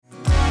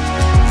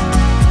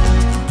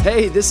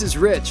Hey, this is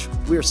Rich.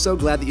 We are so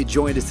glad that you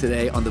joined us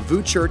today on the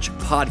VOO Church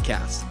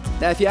podcast.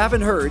 Now, if you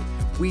haven't heard,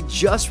 we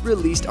just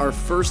released our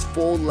first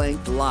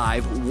full-length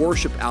live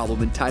worship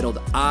album entitled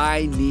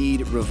I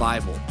Need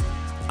Revival.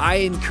 I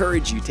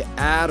encourage you to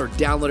add or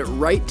download it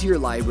right to your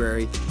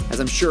library, as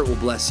I'm sure it will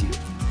bless you.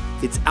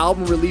 It's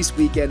album release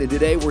weekend, and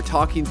today we're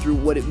talking through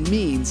what it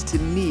means to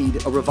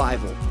need a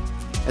revival.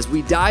 As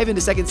we dive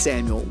into 2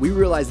 Samuel, we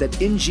realize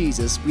that in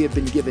Jesus, we have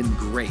been given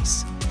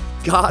grace.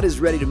 God is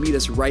ready to meet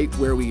us right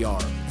where we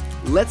are.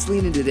 Let's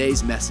lean into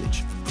today's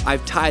message.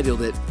 I've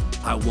titled it,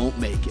 I Won't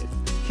Make It.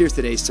 Here's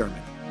today's sermon.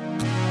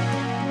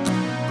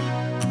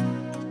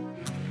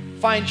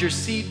 Find your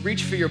seat,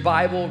 reach for your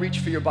Bible.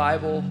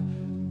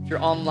 If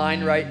you're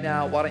online right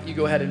now, why don't you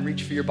go ahead and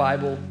reach for your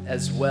Bible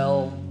as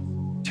well.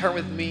 Turn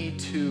with me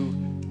to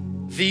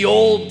the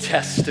Old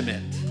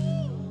Testament.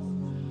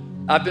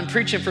 I've been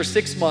preaching for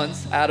 6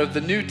 months out of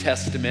the New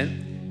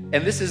Testament,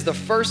 and this is the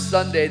first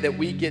Sunday that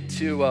we get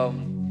to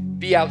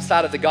be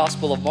outside of the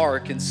Gospel of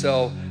Mark, and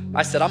so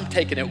I said, I'm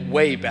taking it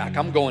way back.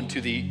 I'm going to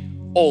the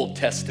Old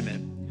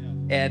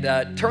Testament.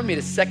 And turn me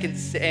to 2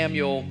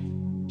 Samuel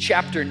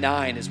chapter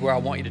 9 is where I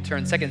want you to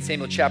turn. 2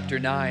 Samuel chapter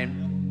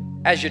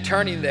 9. As you're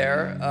turning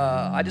there,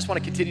 I just want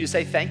to continue to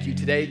say thank you.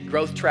 Today,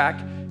 Growth Track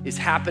is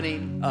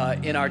happening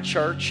in our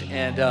church.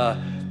 And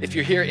if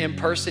you're here in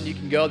person, you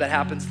can go. That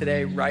happens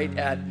today right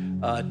at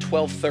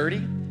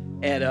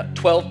 12:30 and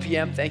 12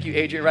 p.m. Thank you,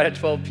 Adrian, right at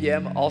 12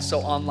 p.m. Also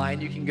online,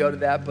 you can go to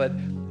that. But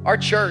our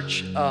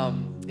church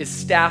is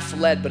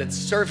staff-led, but it's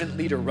servant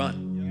leader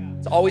run.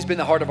 It's always been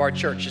the heart of our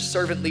church, just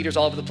servant leaders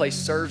all over the place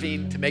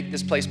serving to make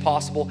this place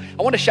possible.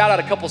 I want to shout out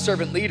a couple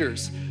servant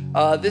leaders.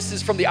 This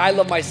is from the I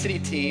Love My City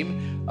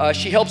team.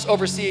 She helps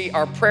oversee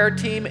our prayer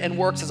team and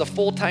works as a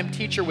full-time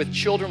teacher with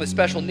children with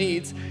special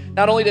needs.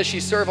 Not only does she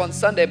serve on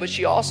Sunday, but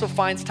she also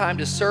finds time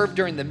to serve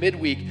during the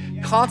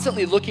midweek,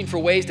 constantly looking for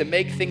ways to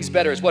make things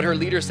better, is what her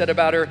leader said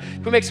about her.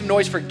 Can we make some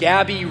noise for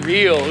Gabby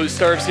Reel, who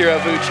serves here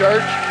at VOO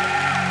Church?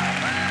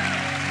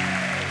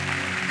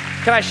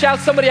 Can I shout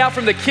somebody out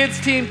from the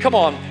kids team? Come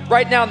on,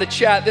 right now in the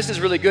chat, this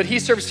is really good. He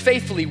serves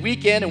faithfully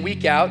week in and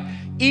week out.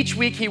 Each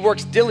week he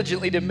works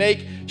diligently to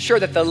make sure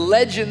that the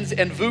Legends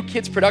and VOO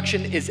Kids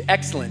production is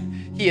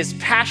excellent. He is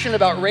passionate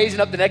about raising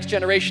up the next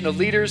generation of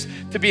leaders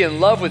to be in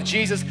love with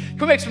Jesus. Can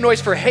we make some noise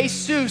for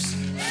Jesus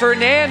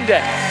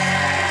Fernandez?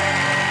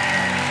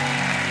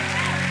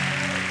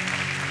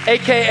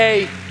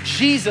 AKA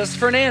Jesus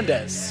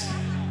Fernandez.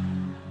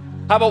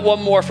 How about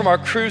one more from our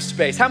crew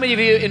space? How many of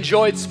you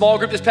enjoyed small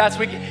group this past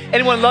week?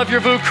 Anyone love your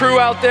VOO crew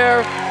out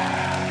there?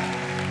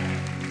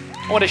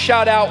 I want to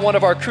shout out one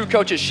of our crew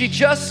coaches. She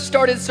just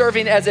started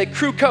serving as a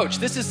crew coach.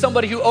 This is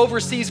somebody who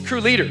oversees crew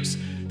leaders.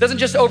 Doesn't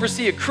just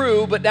oversee a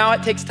crew, but now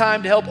it takes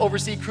time to help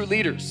oversee crew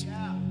leaders.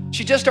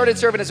 She just started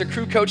serving as a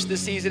crew coach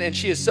this season, and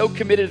she is so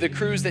committed to the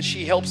crews that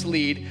she helps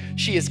lead.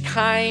 She is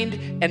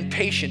kind and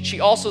patient. She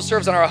also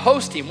serves on our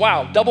host team.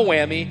 Wow, double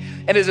whammy,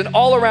 and is an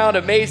all-around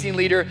amazing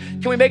leader.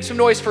 Can we make some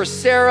noise for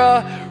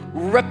Sarah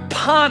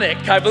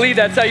Raponic? I believe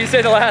that's how you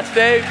say the last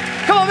name.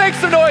 Come on, make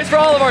some noise for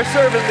all of our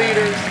servant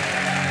leaders.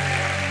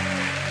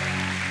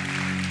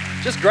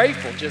 Just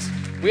grateful.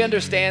 We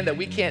understand that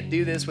we can't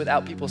do this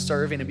without people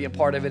serving and being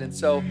part of it. And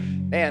so,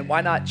 man,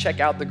 why not check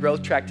out the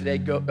Growth Track today?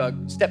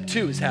 Step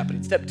 2 is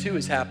happening. Step 2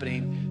 is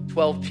happening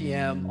 12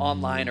 p.m.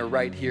 online or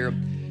right here.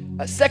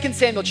 2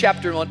 Samuel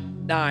chapter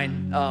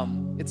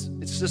 9.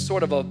 It's just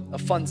sort of a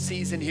fun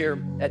season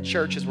here at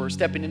church as we're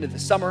stepping into the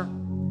summer.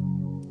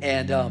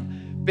 And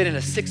been in a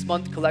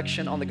 6-month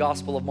collection on the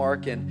Gospel of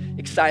Mark, and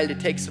excited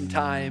to take some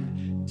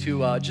time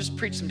to just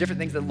preach some different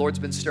things that the Lord's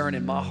been stirring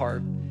in my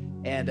heart.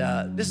 And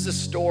this is a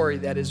story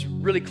that is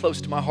really close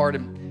to my heart,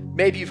 and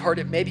maybe you've heard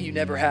it, maybe you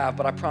never have,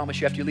 but I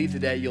promise you after you leave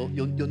today, you'll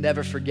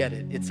never forget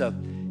it. It's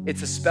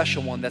a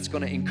special one that's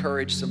gonna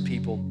encourage some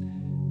people.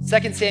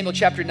 2 Samuel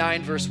chapter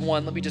 9, verse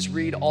 1, let me just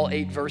read all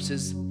 8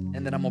 verses,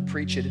 and then I'm gonna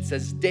preach it. It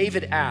says,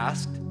 David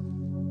asked,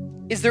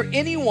 is there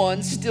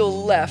anyone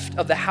still left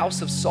of the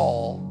house of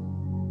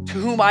Saul to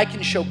whom I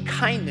can show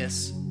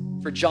kindness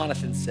for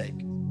Jonathan's sake?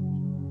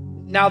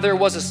 Now there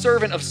was a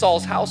servant of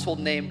Saul's household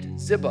named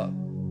Ziba.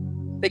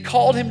 They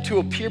called him to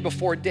appear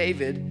before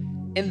David,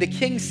 and the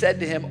king said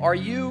to him, are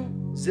you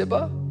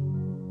Ziba?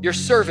 Your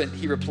servant,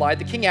 he replied.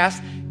 The king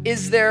asked,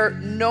 is there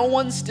no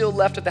one still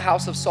left at the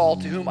house of Saul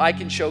to whom I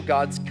can show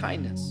God's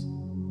kindness?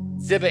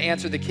 Ziba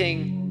answered the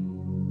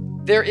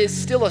king, there is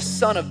still a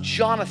son of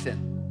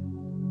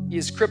Jonathan. He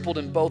is crippled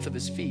in both of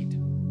his feet.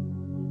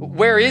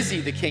 Where is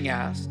he? The king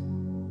asked.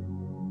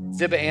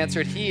 Ziba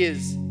answered, he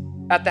is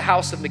at the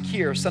house of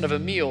Machir, son of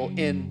Amiel,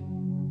 in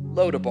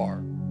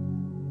Lodabar.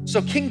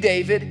 So King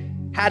David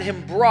had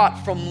him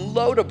brought from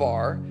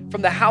Lodabar,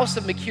 from the house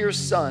of Machir's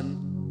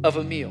son of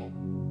Amiel.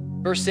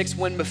 Verse 6,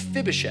 when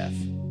Mephibosheth,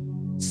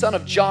 son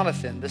of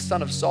Jonathan, the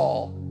son of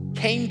Saul,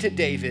 came to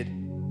David,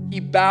 he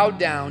bowed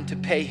down to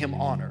pay him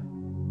honor.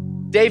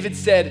 David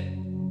said,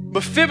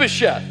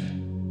 Mephibosheth,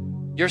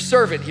 your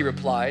servant, he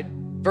replied.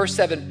 Verse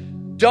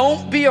 7,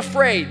 don't be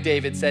afraid,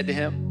 David said to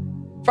him,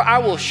 for I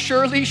will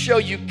surely show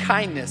you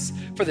kindness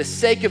for the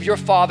sake of your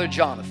father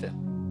Jonathan.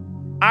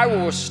 I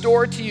will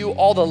restore to you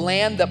all the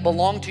land that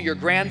belonged to your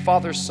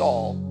grandfather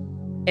Saul,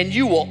 and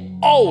you will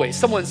always,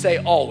 someone say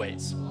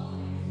always,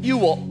 you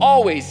will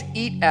always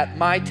eat at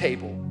my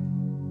table.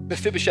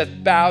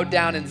 Mephibosheth bowed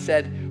down and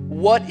said,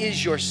 what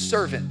is your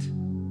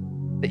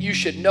servant that you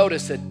should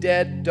notice a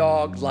dead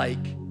dog like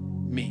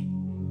me?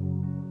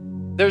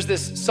 There's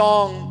this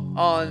song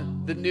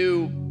on the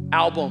new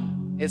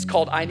album. It's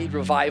called I Need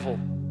Revival.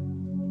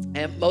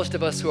 And most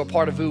of us who are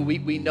part of VOO,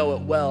 we know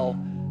it well.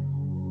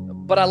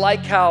 But I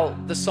like how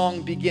the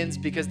song begins,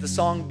 because the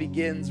song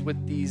begins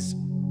with these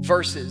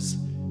verses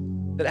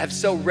that have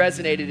so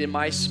resonated in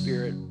my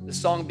spirit. The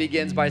song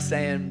begins by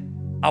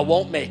saying, I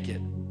won't make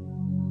it.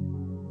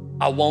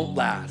 I won't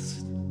last.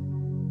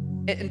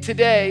 And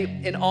today,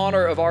 in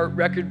honor of our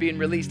record being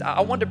released,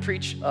 I want to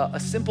preach a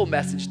simple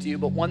message to you,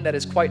 but one that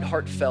is quite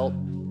heartfelt,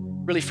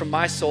 really from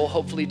my soul,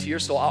 hopefully to your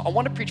soul. I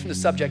want to preach from the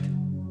subject,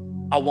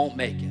 I won't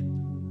make it.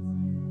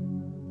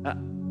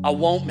 I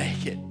won't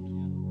make it.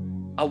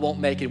 I won't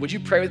make it. Would you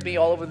pray with me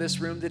all over this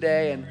room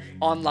today and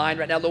online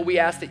right now? Lord, we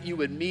ask that you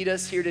would meet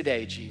us here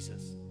today,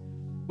 Jesus.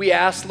 We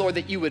ask, Lord,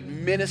 that you would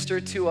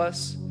minister to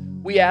us.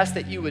 We ask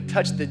that you would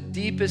touch the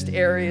deepest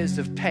areas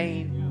of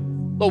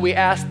pain. Lord, we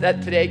ask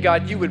that today,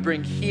 God, you would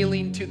bring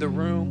healing to the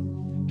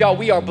room. God,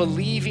 we are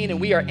believing and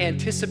we are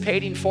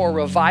anticipating for a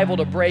revival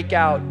to break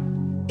out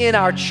in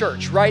our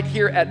church right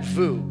here at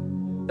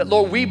VOO. That,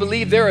 Lord, we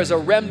believe there is a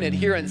remnant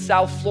here in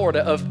South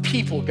Florida of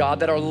people, God,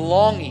 that are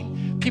longing,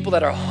 people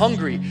that are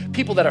hungry,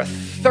 people that are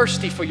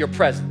thirsty for your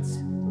presence.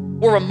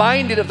 We're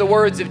reminded of the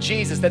words of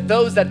Jesus that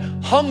those that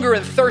hunger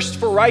and thirst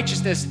for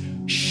righteousness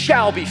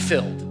shall be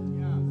filled.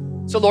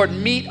 So, Lord,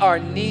 meet our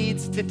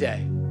needs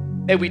today.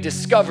 May we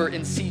discover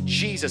and see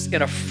Jesus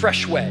in a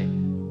fresh way.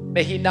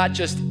 May he not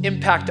just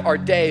impact our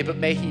day, but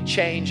may he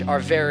change our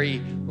very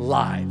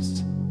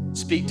lives.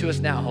 Speak to us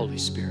now, Holy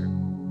Spirit.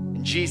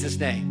 In Jesus'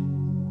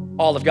 name.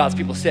 All of God's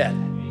people said.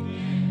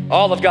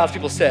 All of God's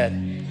people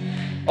said.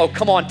 Oh,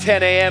 come on,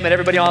 10 a.m. and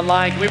everybody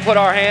online, can we put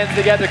our hands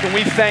together? Can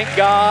we thank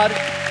God?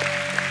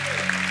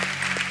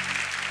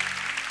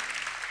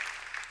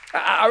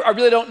 I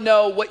really don't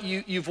know what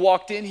you've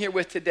walked in here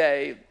with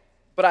today,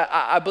 but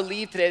I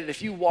believe today that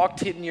if you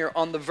walked in here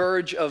on the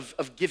verge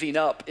of giving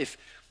up,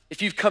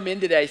 if you've come in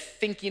today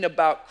thinking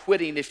about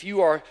quitting, if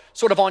you are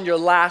sort of on your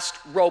last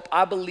rope,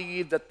 I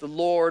believe that the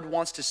Lord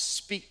wants to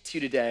speak to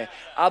you today.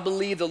 I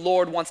believe the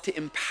Lord wants to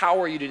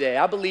empower you today.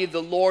 I believe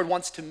the Lord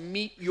wants to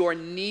meet your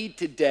need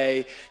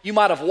today. You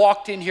might have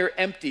walked in here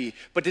empty,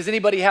 but does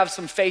anybody have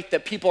some faith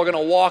that people are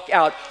gonna walk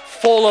out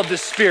full of the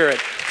Spirit,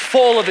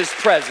 full of his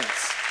presence?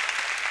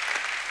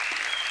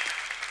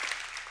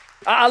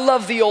 I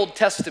love the Old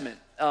Testament.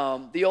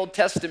 The Old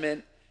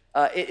Testament,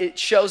 it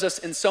shows us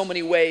in so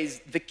many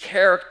ways the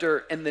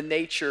character and the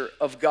nature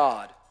of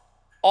God.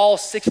 All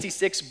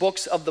 66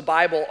 books of the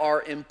Bible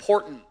are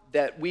important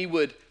that we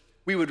would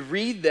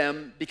read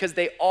them because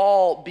they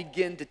all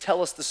begin to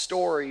tell us the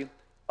story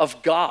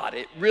of God.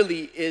 It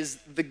really is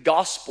the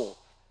gospel.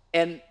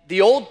 And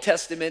the Old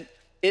Testament,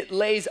 it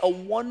lays a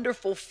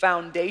wonderful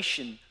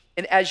foundation.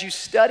 And as you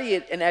study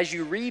it and as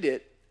you read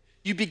it,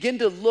 you begin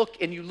to look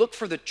and you look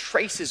for the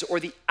traces or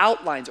the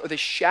outlines or the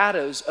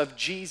shadows of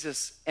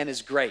Jesus and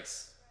his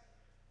grace.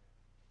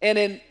 And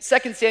in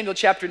 2 Samuel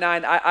chapter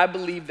 9, I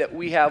believe that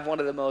we have one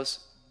of the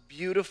most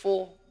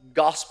beautiful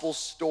gospel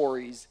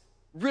stories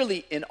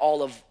really in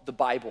all of the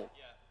Bible.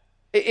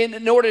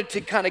 In order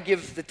to kind of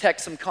give the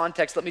text some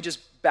context, let me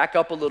just back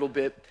up a little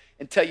bit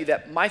and tell you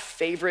that my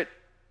favorite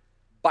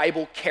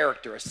Bible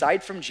character,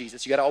 aside from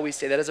Jesus, you gotta always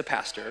say that as a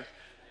pastor,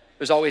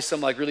 there's always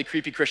some like really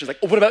creepy Christians like,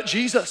 oh, what about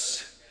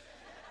Jesus?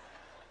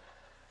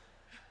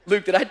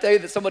 Luke, did I tell you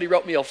that somebody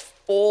wrote me a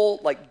full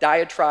like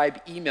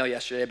diatribe email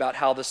yesterday about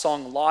how the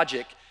song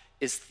Logic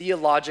is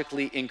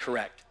theologically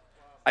incorrect?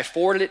 I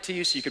forwarded it to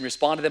you so you can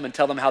respond to them and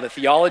tell them how the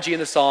theology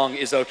in the song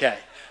is okay.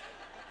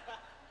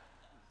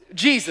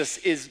 Jesus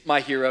is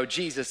my hero.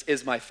 Jesus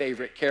is my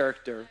favorite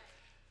character.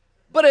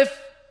 But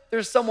if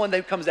there's someone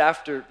that comes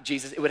after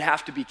Jesus, it would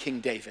have to be King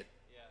David.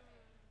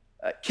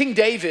 King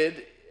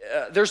David,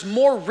 there's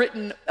more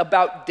written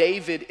about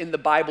David in the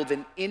Bible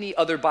than any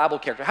other Bible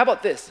character. How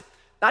about this?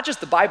 Not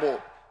just the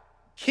Bible,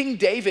 King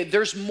David,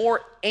 there's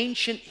more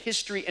ancient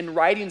history and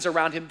writings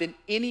around him than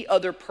any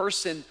other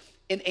person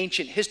in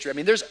ancient history. I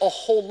mean, there's a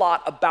whole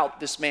lot about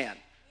this man.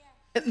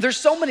 And there's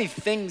so many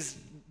things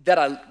that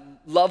I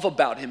love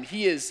about him.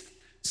 He is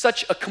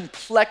such a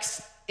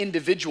complex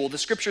individual. The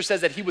scripture says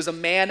that he was a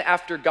man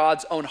after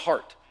God's own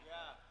heart.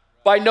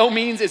 By no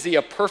means is he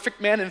a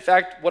perfect man. In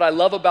fact, what I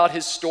love about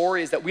his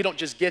story is that we don't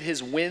just get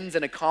his wins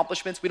and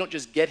accomplishments. We don't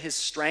just get his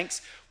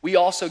strengths. We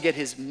also get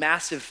his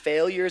massive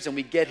failures and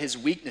we get his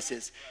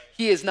weaknesses.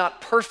 He is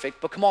not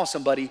perfect, but come on,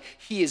 somebody,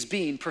 he is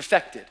being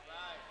perfected.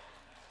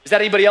 Is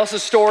that anybody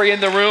else's story in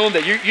the room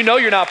that you know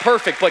you're not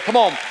perfect, but come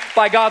on,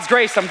 by God's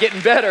grace, I'm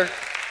getting better.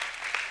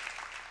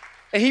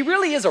 And he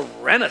really is a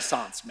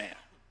Renaissance man.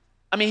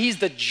 I mean, he's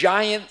the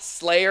giant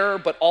slayer,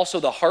 but also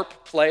the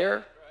harp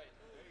player.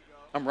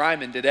 I'm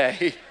rhyming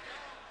today.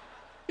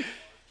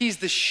 He's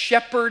the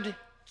shepherd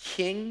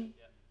king.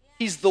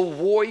 He's the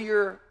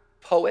warrior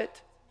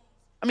poet.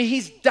 I mean,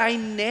 he's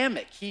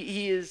dynamic.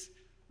 He is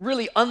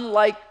really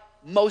unlike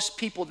most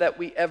people that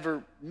we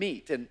ever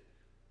meet. And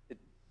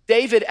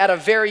David, at a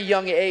very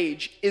young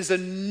age, is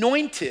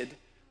anointed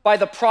by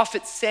the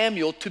prophet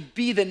Samuel to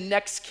be the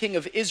next king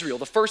of Israel.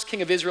 The first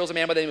king of Israel is a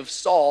man by the name of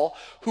Saul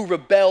who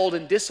rebelled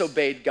and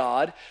disobeyed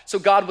God. So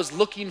God was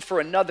looking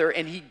for another,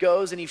 and he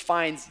goes and he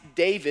finds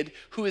David,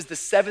 who is the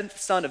seventh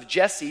son of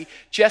Jesse.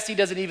 Jesse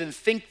doesn't even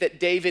think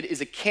that David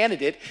is a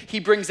candidate. He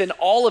brings in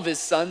all of his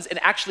sons and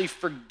actually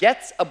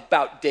forgets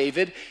about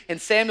David. And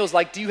Samuel's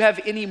like, do you have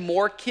any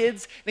more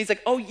kids? And he's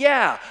like, oh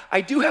yeah, I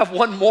do have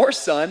one more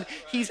son.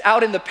 He's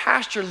out in the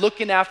pasture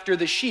looking after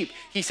the sheep.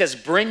 He says,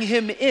 bring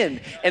him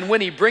in. And when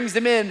he brings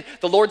him in,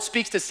 the Lord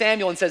speaks to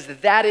Samuel and says,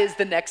 that is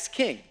the next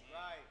king.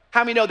 Right.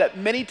 How many know that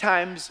many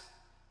times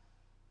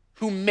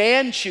who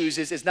man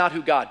chooses is not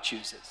who God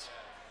chooses?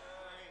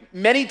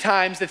 Many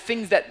times the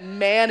things that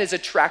man is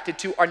attracted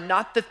to are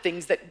not the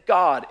things that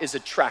God is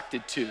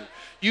attracted to.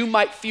 You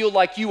might feel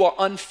like you are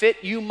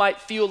unfit. You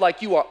might feel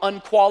like you are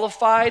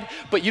unqualified,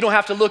 but you don't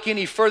have to look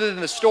any further than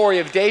the story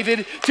of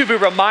David to be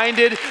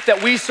reminded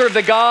that we serve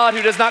the God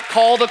who does not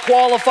call the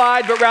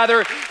qualified, but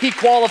rather he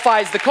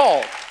qualifies the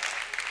called.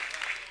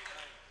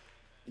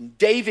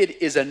 David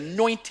is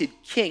anointed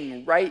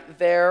king right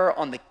there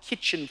on the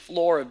kitchen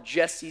floor of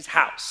Jesse's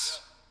house.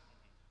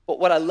 But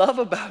what I love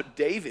about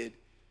David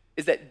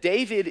is that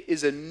David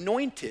is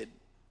anointed,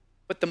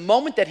 but the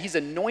moment that he's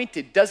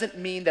anointed doesn't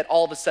mean that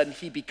all of a sudden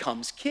he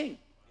becomes king.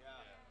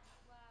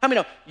 How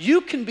many know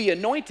you can be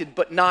anointed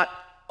but not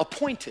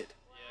appointed?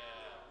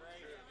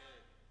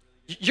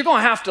 You're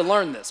gonna have to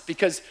learn this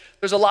because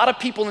there's a lot of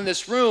people in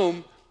this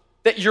room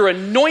that you're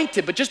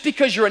anointed, but just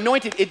because you're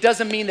anointed, it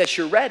doesn't mean that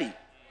you're ready.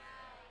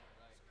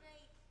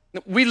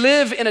 We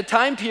live in a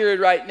time period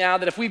right now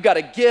that if we've got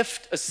a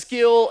gift, a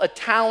skill, a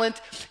talent,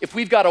 if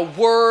we've got a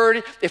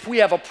word, if we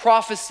have a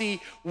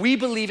prophecy, we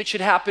believe it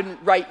should happen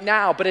right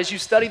now. But as you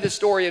study the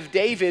story of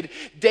David,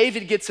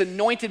 David gets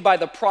anointed by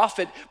the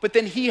prophet, but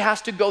then he has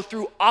to go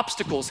through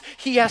obstacles.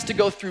 He has to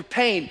go through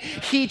pain.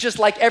 He, just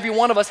like every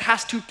one of us,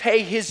 has to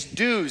pay his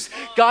dues.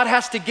 God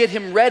has to get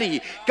him ready.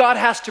 God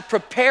has to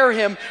prepare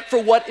him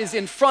for what is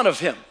in front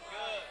of him.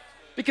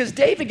 Because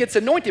David gets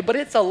anointed, but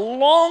it's a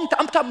long time.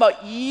 I'm talking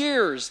about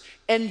years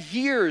and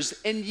years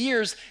and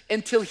years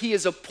until he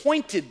is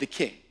appointed the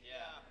king.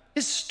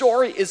 His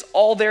story is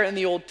all there in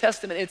the Old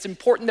Testament. It's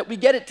important that we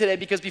get it today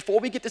because before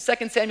we get to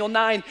 2 Samuel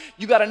 9,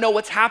 you got to know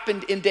what's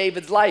happened in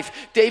David's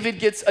life. David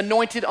gets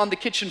anointed on the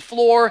kitchen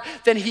floor.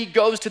 Then he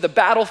goes to the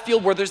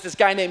battlefield where there's this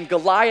guy named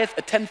Goliath,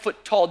 a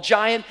 10-foot tall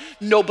giant.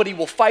 Nobody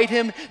will fight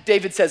him.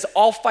 David says,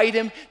 I'll fight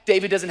him.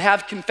 David doesn't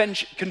have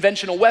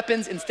conventional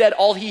weapons. Instead,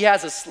 all he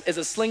has is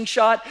a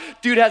slingshot.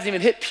 Dude hasn't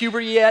even hit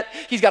puberty yet.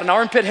 He's got an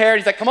armpit hair.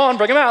 He's like, come on,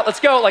 bring him out. Let's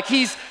go. Like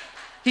he's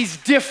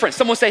different.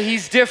 Someone say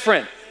he's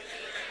different.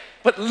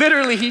 But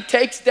literally, he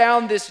takes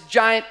down this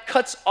giant,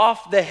 cuts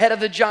off the head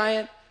of the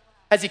giant.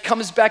 As he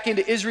comes back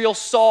into Israel,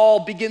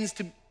 Saul begins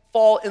to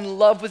fall in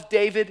love with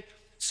David.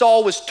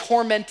 Saul was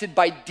tormented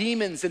by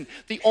demons, and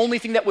the only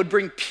thing that would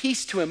bring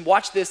peace to him,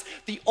 watch this,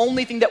 the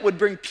only thing that would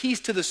bring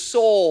peace to the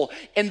soul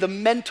and the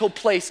mental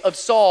place of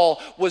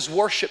Saul was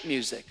worship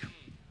music.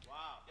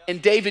 And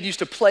David used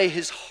to play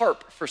his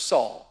harp for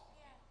Saul.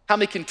 How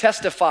many can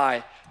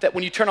testify that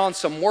when you turn on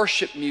some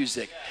worship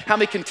music, how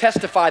many can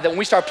testify that when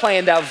we start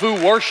playing that VU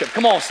worship,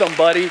 come on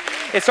somebody,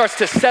 it starts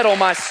to settle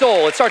my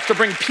soul. It starts to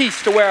bring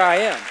peace to where I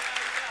am.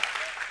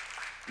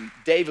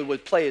 David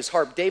would play his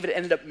harp. David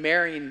ended up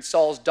marrying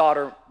Saul's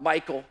daughter,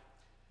 Michal.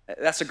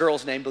 That's a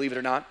girl's name, believe it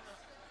or not.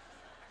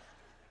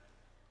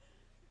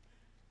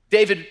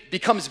 David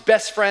becomes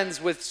best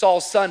friends with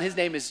Saul's son. His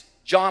name is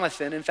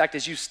Jonathan. In fact,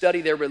 as you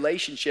study their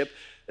relationship,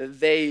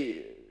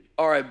 they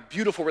are a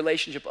beautiful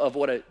relationship of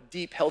what a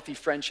deep, healthy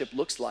friendship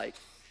looks like.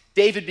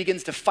 David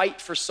begins to fight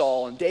for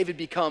Saul, and David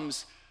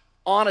becomes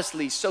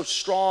honestly so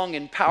strong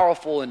and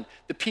powerful, and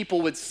the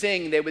people would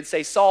sing, they would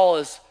say, Saul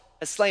has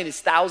slain his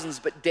thousands,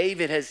 but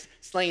David has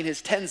slain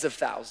his tens of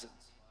thousands.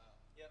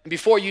 And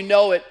before you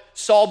know it,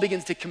 Saul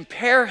begins to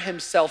compare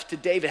himself to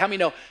David. How many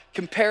know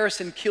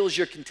comparison kills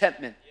your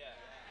contentment?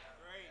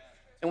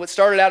 And what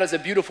started out as a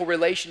beautiful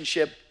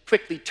relationship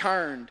quickly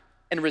turned,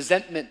 and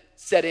resentment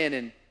set in,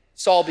 and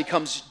Saul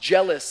becomes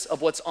jealous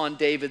of what's on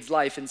David's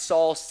life, and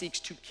Saul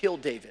seeks to kill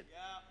David.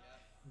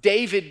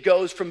 David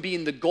goes from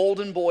being the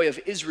golden boy of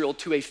Israel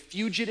to a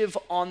fugitive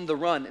on the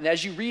run. And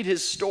as you read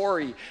his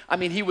story, I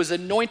mean, he was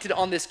anointed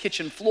on this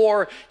kitchen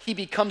floor. He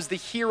becomes the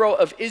hero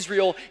of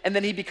Israel, and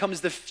then he becomes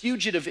the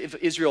fugitive of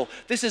Israel.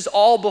 This is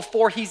all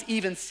before he's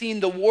even seen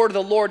the word of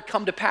the Lord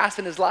come to pass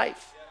in his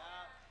life.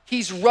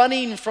 He's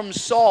running from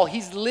Saul.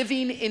 He's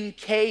living in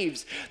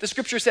caves. The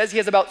scripture says he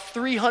has about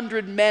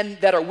 300 men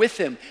that are with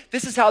him.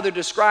 This is how they're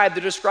described.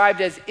 They're described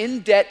as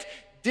in debt,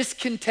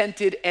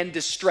 discontented, and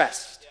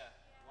distressed.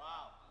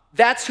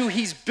 That's who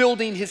he's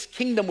building his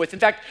kingdom with. In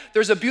fact,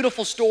 there's a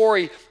beautiful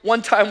story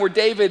one time where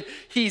David,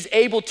 he's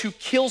able to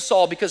kill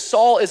Saul because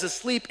Saul is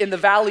asleep in the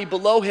valley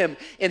below him,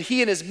 and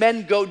he and his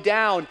men go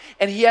down,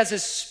 and he has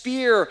his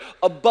spear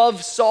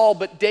above Saul,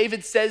 but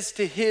David says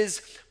to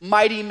his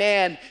mighty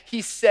man,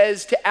 he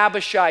says to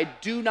Abishai,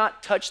 do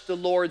not touch the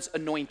Lord's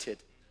anointed.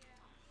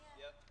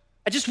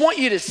 I just want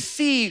you to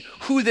see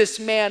who this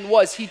man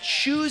was. He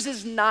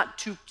chooses not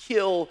to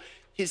kill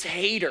his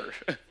hater.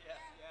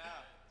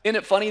 Isn't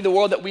it funny, the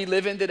world that we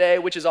live in today,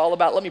 which is all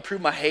about, let me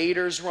prove my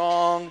haters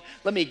wrong,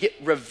 let me get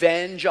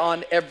revenge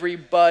on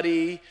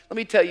everybody. Let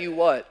me tell you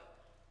what,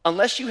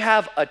 unless you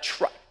have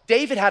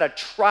David had a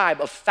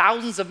tribe of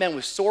thousands of men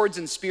with swords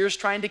and spears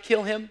trying to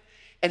kill him,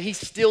 and he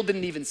still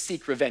didn't even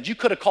seek revenge. You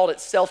could have called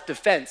it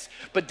self-defense,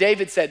 but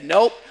David said,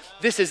 nope,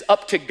 this is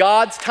up to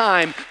God's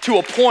time to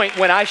a point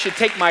when I should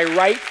take my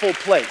rightful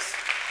place.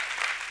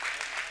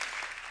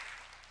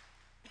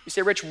 You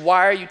say, Rich,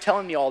 why are you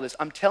telling me all this?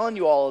 I'm telling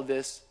you all of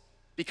this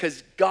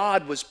because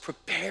God was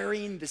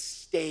preparing the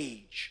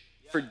stage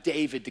for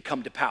David to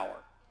come to power.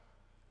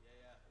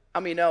 I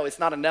mean, no, it's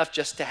not enough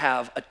just to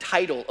have a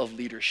title of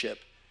leadership.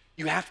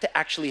 You have to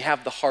actually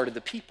have the heart of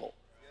the people.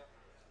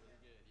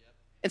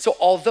 And so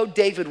although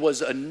David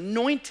was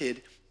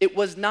anointed, it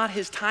was not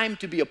his time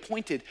to be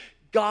appointed.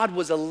 God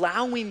was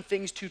allowing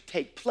things to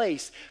take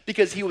place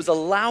because he was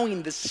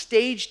allowing the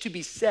stage to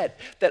be set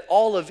that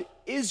all of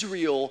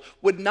Israel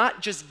would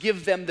not just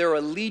give them their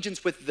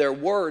allegiance with their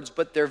words,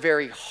 but their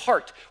very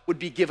heart would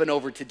be given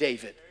over to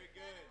David.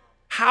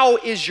 How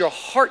is your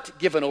heart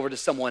given over to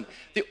someone?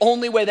 The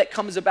only way that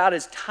comes about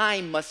is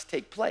time must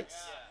take place.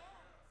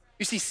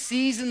 You see,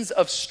 seasons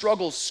of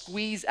struggle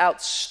squeeze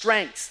out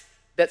strengths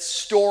that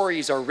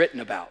stories are written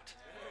about.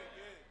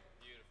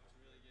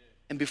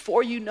 And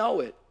before you know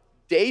it,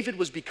 David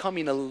was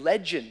becoming a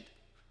legend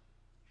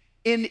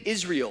in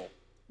Israel.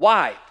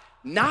 Why?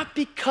 Not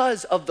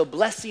because of the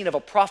blessing of a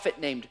prophet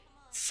named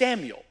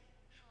Samuel,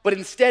 but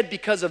instead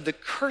because of the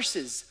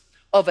curses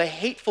of a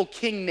hateful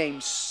king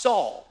named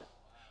Saul.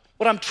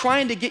 What I'm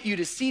trying to get you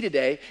to see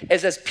today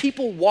is as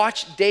people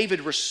watch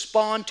David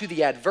respond to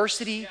the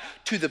adversity,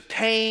 to the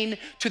pain,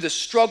 to the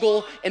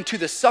struggle, and to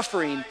the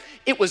suffering,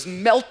 it was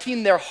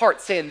melting their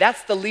heart, saying,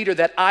 that's the leader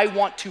that I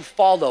want to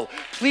follow.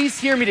 Please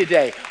hear me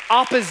today.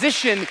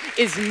 Opposition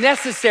is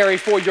necessary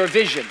for your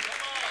vision.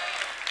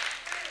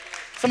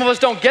 Some of us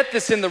don't get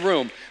this in the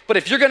room, but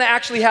if you're gonna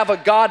actually have a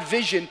God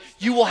vision,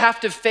 you will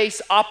have to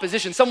face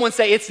opposition. Someone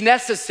say, it's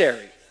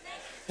necessary.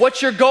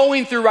 What you're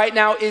going through right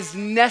now is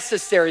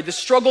necessary. The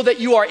struggle that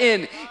you are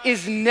in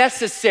is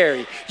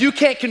necessary. You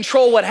can't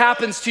control what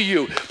happens to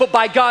you, but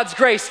by God's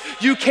grace,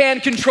 you can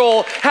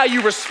control how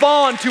you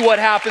respond to what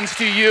happens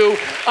to you.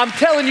 I'm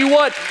telling you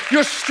what,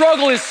 your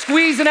struggle is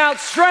squeezing out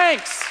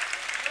strengths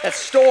that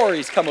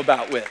stories come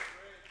about with.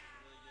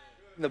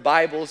 And the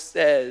Bible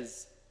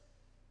says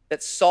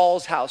that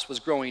Saul's house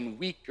was growing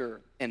weaker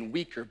and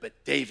weaker, but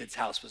David's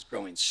house was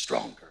growing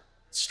stronger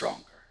and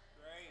stronger.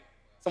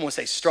 Someone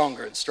say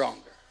stronger and stronger.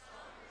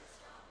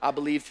 I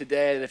believe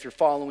today that if you're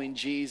following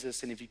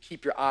Jesus and if you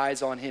keep your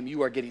eyes on him,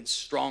 you are getting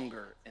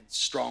stronger and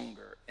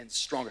stronger and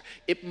stronger.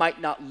 It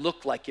might not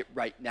look like it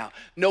right now.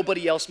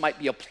 Nobody else might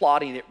be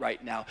applauding it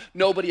right now.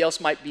 Nobody else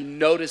might be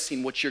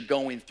noticing what you're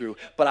going through.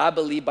 But I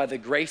believe by the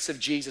grace of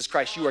Jesus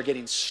Christ, you are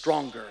getting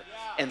stronger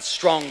and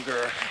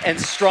stronger and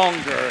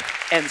stronger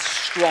and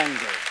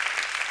stronger.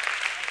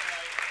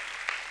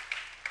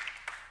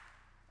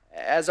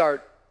 As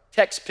our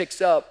text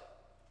picks up,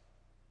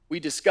 we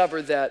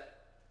discover that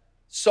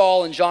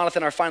Saul and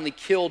Jonathan are finally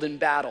killed in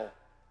battle.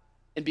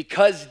 And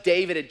because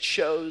David had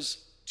chose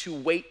to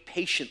wait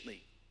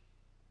patiently,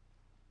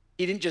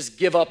 he didn't just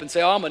give up and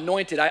say, oh, I'm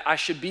anointed, I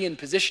should be in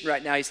position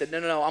right now. He said,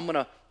 no, I'm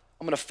gonna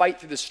fight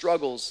through the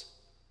struggles.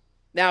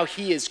 Now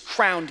he is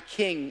crowned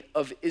king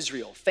of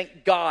Israel.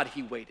 Thank God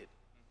he waited.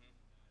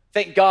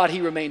 Thank God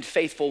he remained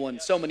faithful when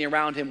so many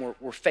around him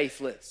were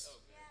faithless.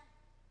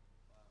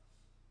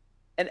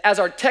 And as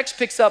our text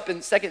picks up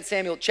in 2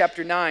 Samuel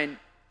chapter 9,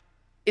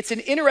 it's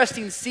an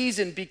interesting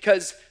season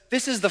because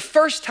this is the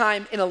first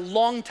time in a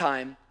long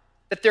time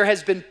that there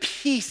has been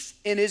peace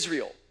in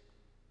Israel.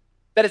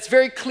 That it's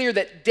very clear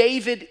that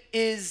David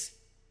is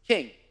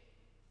king.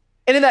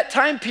 And in that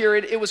time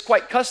period, it was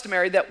quite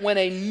customary that when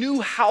a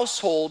new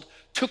household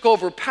took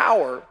over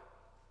power,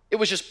 it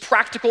was just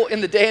practical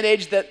in the day and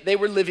age that they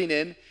were living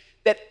in,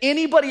 that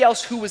anybody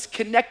else who was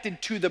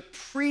connected to the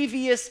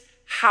previous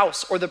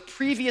house or the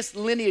previous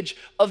lineage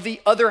of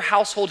the other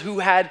household who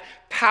had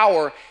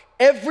power,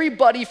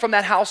 everybody from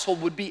that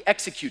household would be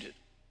executed.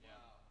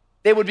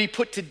 They would be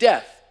put to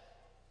death.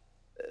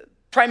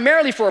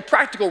 Primarily for a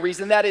practical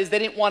reason, that is, they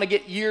didn't want to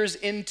get years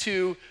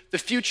into the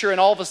future and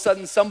all of a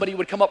sudden somebody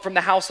would come up from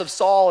the house of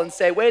Saul and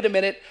say, wait a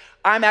minute,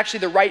 I'm actually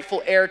the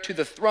rightful heir to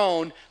the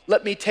throne,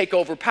 let me take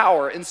over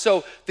power. And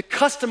so the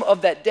custom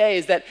of that day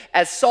is that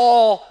as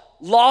Saul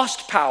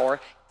lost power,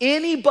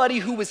 anybody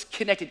who was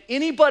connected,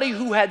 anybody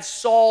who had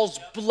Saul's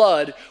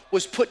blood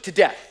was put to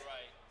death.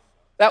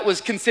 That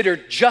was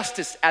considered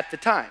justice at the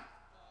time.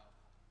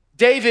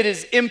 David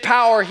is in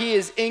power, he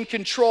is in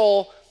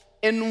control,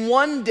 and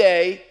one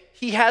day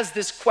he has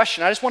this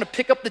question. I just want to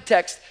pick up the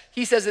text.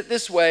 He says it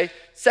this way,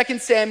 2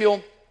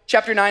 Samuel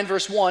chapter 9,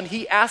 verse 1,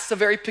 he asks a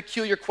very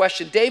peculiar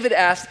question. David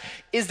asked,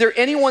 is there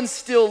anyone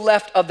still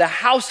left of the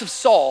house of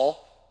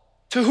Saul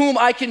to whom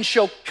I can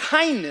show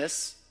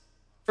kindness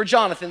for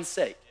Jonathan's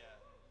sake?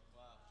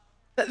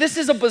 This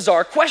is a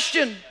bizarre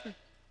question.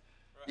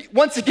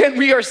 Once again,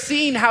 we are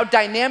seeing how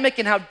dynamic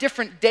and how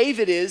different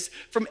David is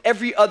from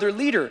every other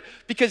leader,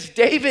 because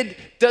David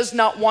does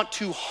not want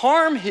to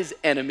harm his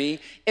enemy.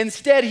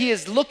 Instead, he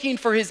is looking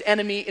for his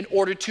enemy in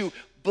order to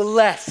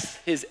bless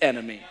his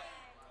enemy.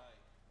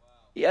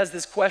 He has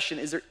this question,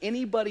 is there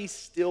anybody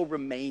still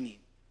remaining?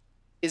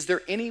 Is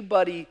there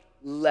anybody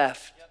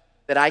left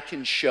that I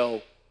can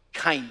show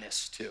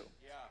kindness to?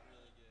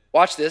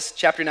 Watch this,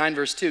 chapter 9,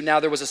 verse 2. Now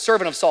there was a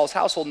servant of Saul's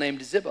household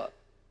named Ziba,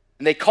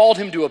 and they called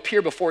him to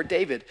appear before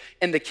David.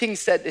 And the king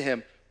said to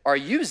him, are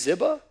you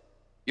Ziba?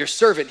 Your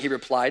servant, he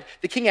replied.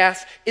 The king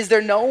asked, is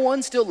there no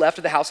one still left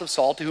of the house of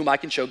Saul to whom I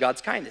can show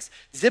God's kindness?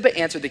 Ziba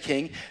answered the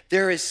king,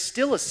 there is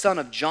still a son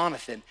of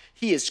Jonathan.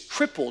 He is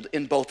crippled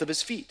in both of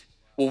his feet.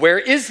 Well, where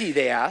is he,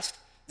 they asked.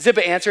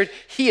 Ziba answered,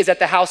 he is at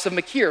the house of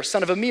Machir,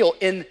 son of Amiel,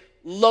 in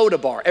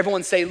Lodabar.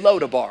 Everyone say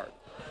Lodabar.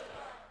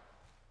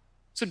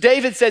 So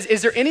David says,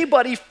 is there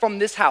anybody from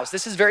this house?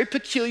 This is very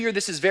peculiar,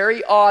 this is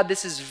very odd,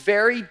 this is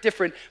very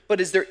different, but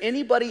is there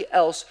anybody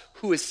else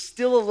who is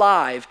still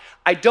alive?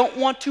 I don't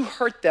want to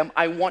hurt them,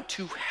 I want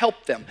to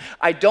help them.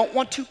 I don't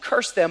want to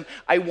curse them,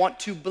 I want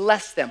to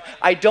bless them.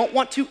 I don't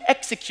want to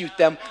execute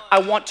them, I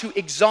want to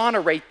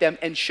exonerate them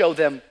and show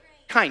them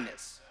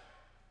kindness.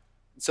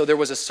 So there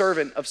was a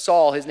servant of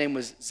Saul, his name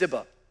was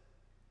Ziba.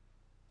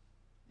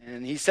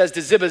 And he says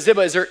to Ziba,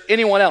 Ziba, is there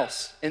anyone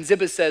else? And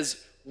Ziba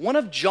says, one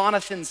of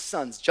Jonathan's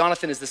sons.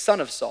 Jonathan is the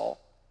son of Saul.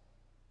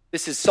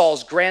 This is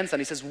Saul's grandson.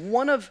 He says,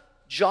 one of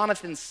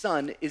Jonathan's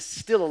son is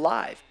still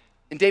alive.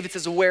 And David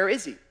says, well, where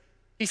is he?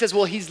 He says,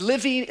 well, he's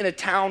living in a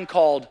town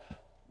called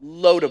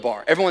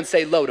Lodabar. Everyone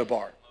say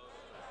Lodabar.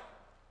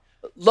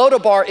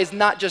 Lodabar is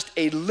not just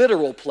a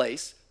literal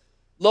place.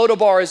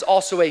 Lodabar is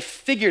also a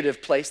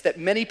figurative place that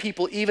many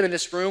people, even in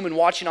this room and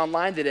watching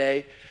online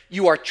today,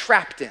 you are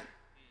trapped in.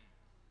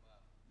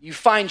 You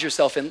find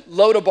yourself in.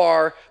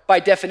 Lodabar, by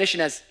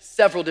definition, has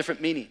several different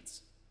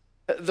meanings.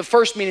 The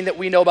first meaning that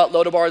we know about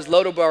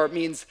Lodabar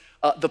means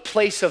the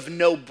place of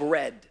no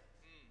bread.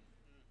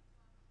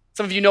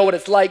 Some of you know what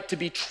it's like to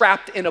be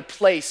trapped in a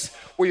place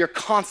where you're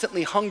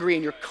constantly hungry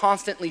and you're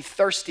constantly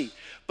thirsty,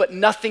 but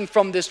nothing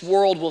from this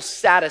world will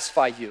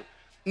satisfy you.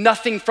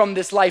 Nothing from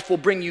this life will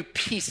bring you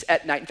peace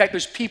at night. In fact,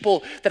 there's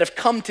people that have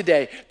come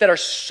today that are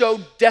so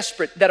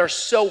desperate, that are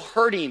so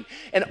hurting,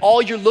 and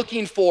all you're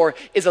looking for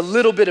is a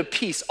little bit of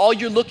peace. All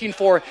you're looking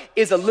for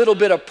is a little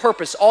bit of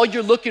purpose. All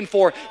you're looking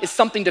for is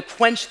something to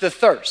quench the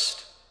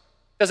thirst.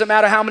 Doesn't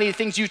matter how many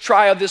things you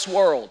try of this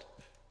world.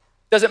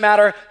 Doesn't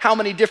matter how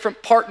many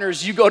different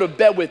partners you go to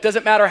bed with.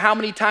 Doesn't matter how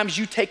many times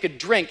you take a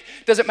drink.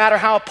 Doesn't matter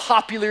how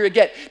popular you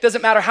get.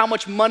 Doesn't matter how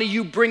much money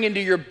you bring into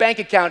your bank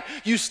account.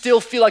 You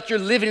still feel like you're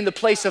living in the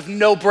place of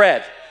no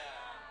bread.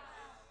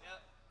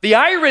 The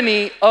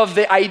irony of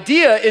the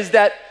idea is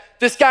that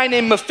this guy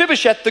named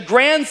Mephibosheth, the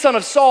grandson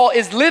of Saul,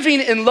 is living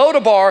in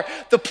Lodabar,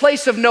 the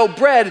place of no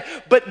bread,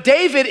 but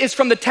David is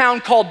from the town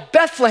called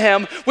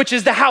Bethlehem, which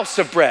is the house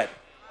of bread.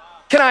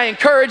 Can I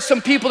encourage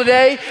some people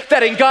today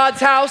that in God's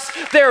house,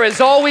 there is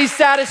always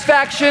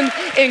satisfaction.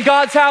 In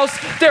God's house,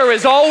 there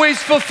is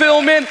always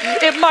fulfillment.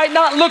 It might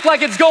not look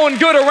like it's going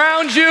good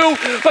around you,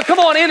 but come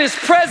on, in his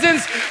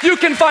presence, you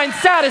can find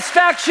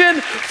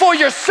satisfaction for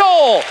your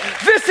soul.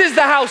 This is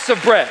the house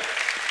of bread.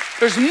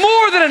 There's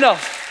more than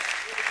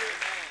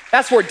enough.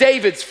 That's where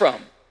David's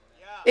from.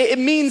 It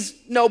means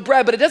no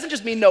bread, but it doesn't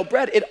just mean no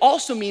bread. It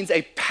also means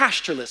a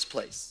pastureless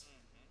place.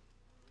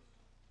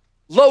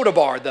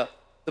 Lodabar,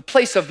 the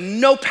place of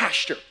no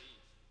pasture.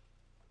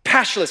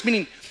 Pastureless,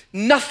 meaning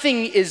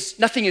nothing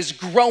is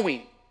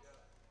growing.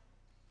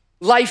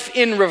 Life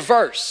in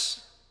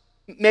reverse.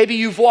 Maybe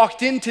you've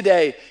walked in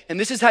today and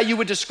this is how you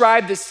would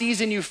describe the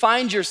season you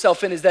find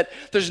yourself in, is that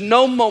there's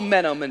no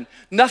momentum and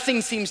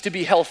nothing seems to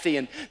be healthy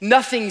and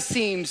nothing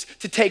seems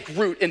to take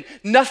root and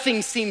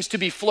nothing seems to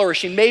be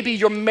flourishing. Maybe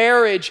your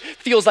marriage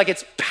feels like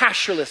it's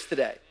pastureless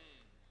today.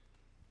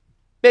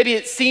 Maybe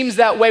it seems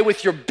that way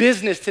with your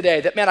business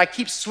today, that man, I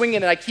keep swinging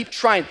and I keep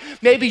trying.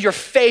 Maybe your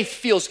faith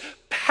feels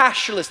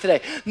pastureless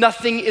today.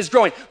 Nothing is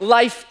growing.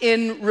 Life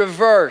in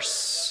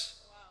reverse.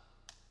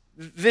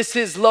 This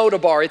is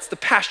Lodabar. It's the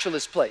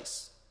pastureless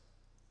place.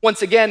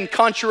 Once again,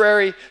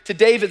 contrary to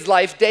David's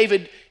life,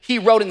 David, he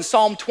wrote in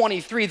Psalm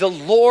 23, the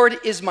Lord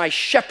is my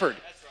shepherd.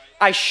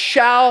 I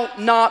shall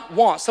not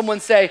want. Someone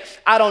say,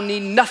 I don't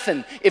need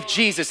nothing if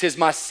Jesus is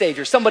my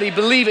Savior. Somebody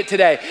believe it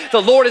today.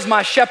 The Lord is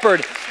my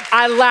shepherd.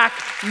 I lack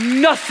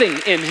nothing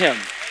in him.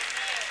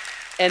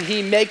 And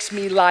he makes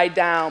me lie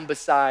down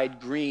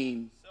beside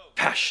green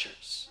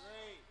pastures.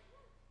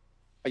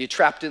 Are you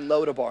trapped in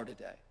Lodabar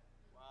today?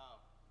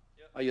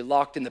 Are you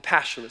locked in the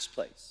pastureless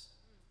place?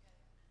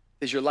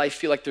 Does your life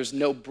feel like there's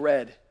no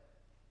bread?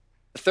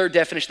 The third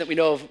definition that we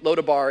know of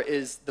Lodabar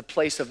is the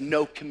place of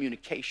no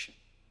communication.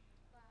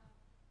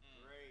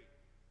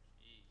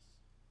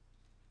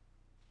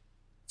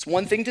 It's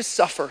one thing to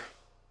suffer.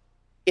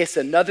 It's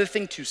another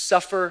thing to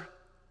suffer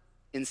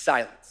in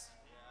silence.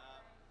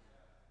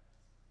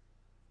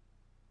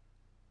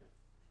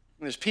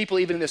 And there's people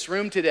even in this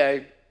room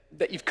today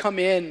that you've come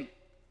in,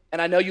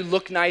 and I know you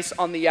look nice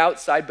on the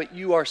outside, but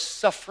you are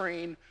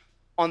suffering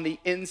on the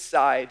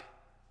inside.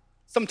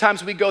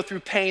 Sometimes we go through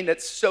pain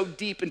that's so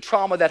deep and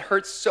trauma that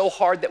hurts so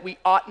hard that we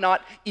ought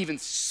not even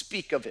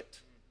speak of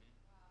it.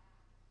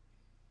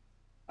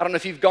 I don't know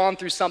if you've gone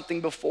through something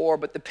before,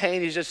 but the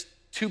pain is just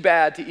too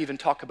bad to even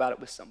talk about it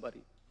with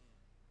somebody.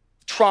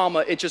 Trauma,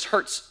 it just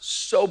hurts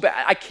so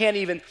bad. I can't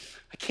even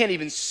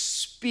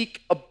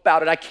speak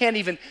about it. I can't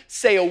even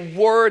say a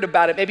word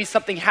about it. Maybe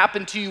something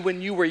happened to you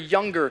when you were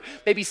younger.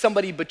 Maybe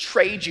somebody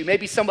betrayed you.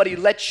 Maybe somebody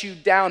let you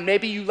down.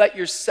 Maybe you let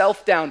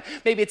yourself down.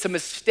 Maybe it's a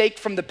mistake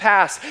from the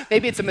past.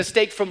 Maybe it's a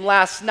mistake from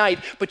last night,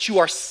 but you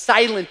are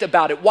silent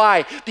about it.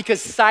 Why?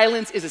 Because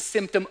silence is a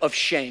symptom of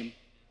shame.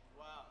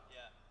 Wow.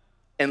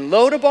 Yeah. And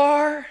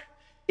Lodabar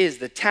is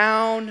the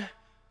town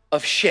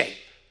of shame.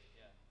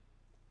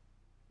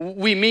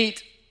 We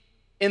meet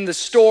in the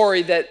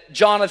story that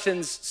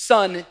Jonathan's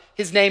son,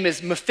 his name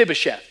is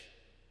Mephibosheth.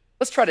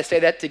 Let's try to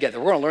say that together.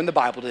 We're gonna learn the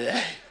Bible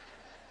today.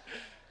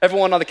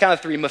 Everyone on the count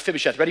of three,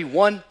 Mephibosheth. Ready?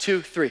 1,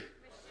 2, 3.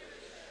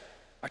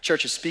 Our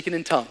church is speaking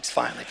in tongues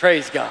finally.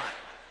 Praise God.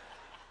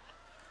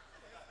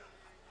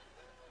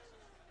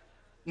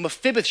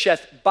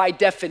 Mephibosheth, by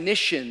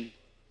definition,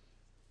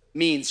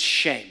 means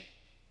shame.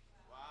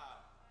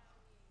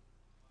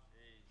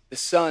 The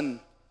son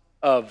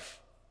of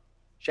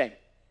shame.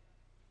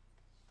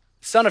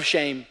 Son of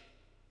shame,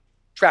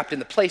 trapped in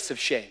the place of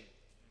shame.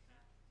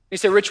 You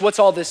say, Rich, what's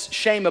all this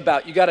shame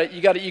about? You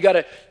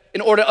gotta,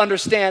 in order to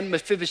understand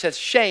Mephibosheth's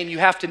shame, you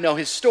have to know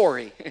his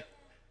story.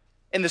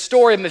 And the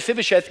story of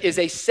Mephibosheth is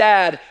a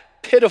sad,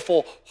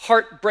 pitiful,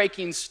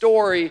 heartbreaking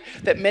story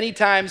that many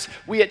times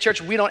we at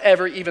church, we don't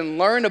ever even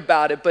learn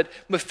about it. But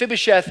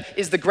Mephibosheth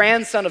is the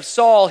grandson of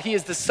Saul. He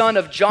is the son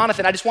of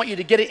Jonathan. I just want you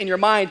to get it in your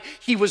mind.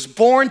 He was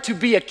born to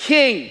be a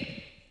king.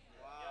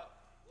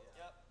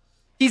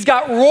 He's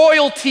got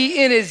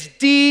royalty in his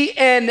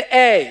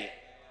DNA.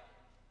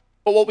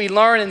 But what we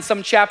learn in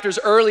some chapters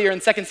earlier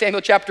in 2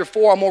 Samuel chapter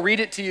 4, I'm gonna read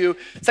it to you.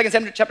 2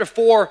 Samuel chapter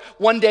 4,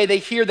 one day they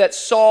hear that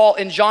Saul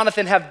and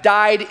Jonathan have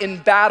died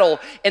in battle.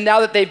 And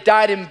now that they've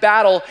died in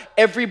battle,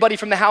 everybody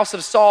from the house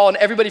of Saul and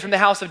everybody from the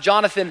house of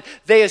Jonathan,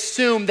 they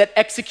assume that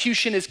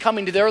execution is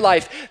coming to their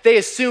life. They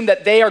assume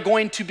that they are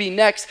going to be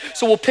next.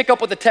 So we'll pick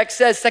up what the text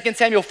says, 2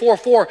 Samuel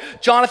 4:4.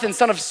 Jonathan,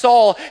 son of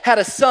Saul, had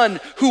a son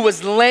who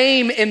was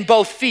lame in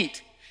both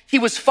feet. He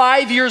was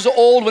 5 years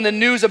old when the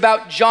news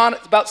about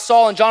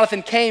Saul and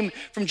Jonathan came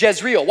from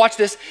Jezreel. Watch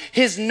this.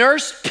 His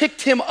nurse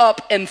picked him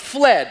up and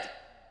fled.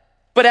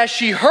 But as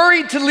she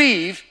hurried to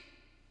leave,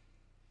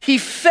 he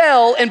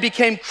fell and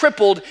became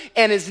crippled,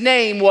 and his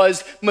name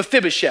was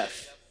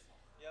Mephibosheth.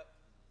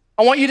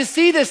 I want you to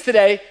see this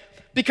today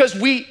because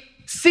we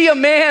see a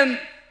man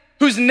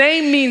whose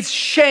name means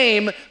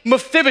shame,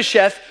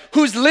 Mephibosheth,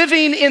 who's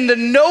living in the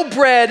no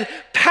bread,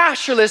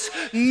 pastureless,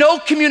 no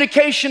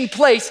communication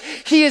place.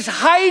 He is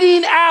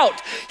hiding out.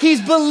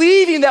 He's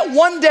believing that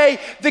one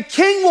day the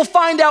king will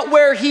find out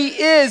where he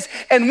is,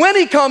 and when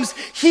he comes,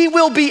 he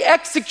will be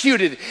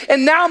executed.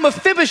 And now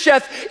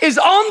Mephibosheth is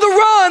on the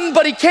run,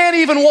 but he can't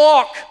even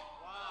walk.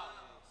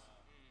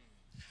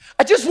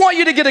 I just want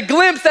you to get a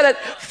glimpse that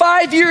at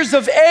 5 years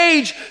of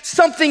age,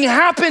 something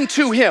happened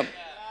to him.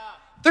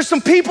 There's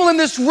some people in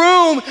this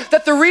room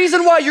that the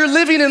reason why you're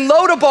living in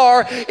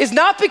Lodabar is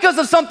not because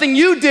of something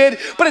you did,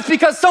 but it's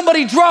because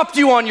somebody dropped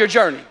you on your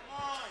journey.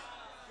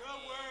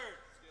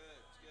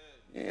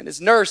 And his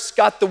nurse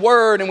got the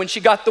word, and when she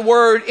got the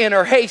word in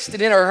her haste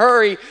and in her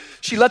hurry,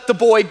 she let the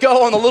boy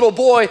go, and the little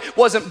boy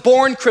wasn't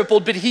born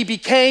crippled, but he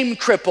became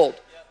crippled.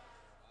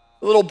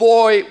 The little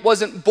boy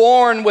wasn't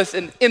born with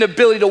an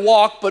inability to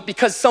walk, but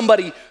because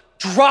somebody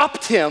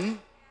dropped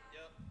him,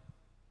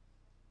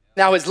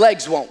 now his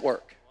legs won't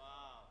work.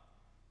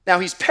 Now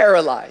he's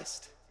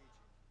paralyzed.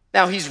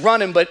 Now he's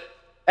running, but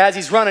as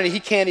he's running, he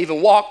can't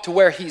even walk to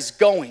where he's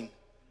going.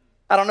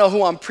 I don't know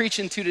who I'm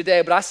preaching to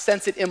today, but I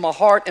sense it in my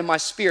heart and my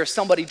spirit.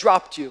 Somebody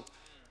dropped you.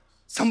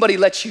 Somebody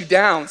let you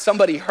down.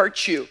 Somebody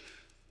hurt you.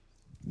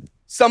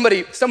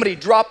 Somebody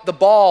dropped the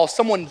ball.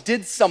 Someone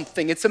did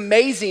something. It's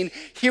amazing.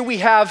 Here we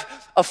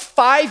have a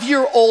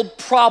 5-year-old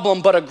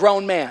problem, but a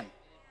grown man.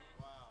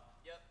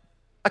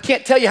 I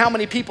can't tell you how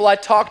many people I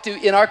talk to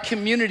in our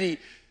community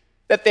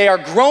that they are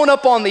grown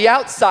up on the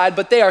outside,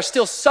 but they are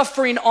still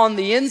suffering on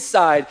the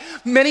inside.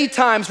 Many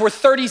times we're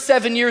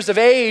 37 years of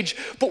age,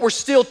 but we're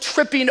still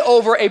tripping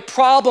over a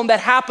problem that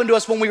happened to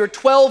us when we were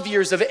 12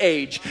 years of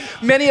age.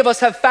 Many of us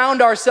have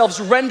found ourselves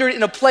rendered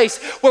in a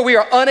place where we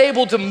are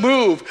unable to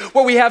move,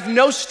 where we have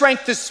no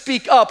strength to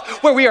speak up,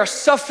 where we are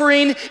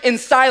suffering in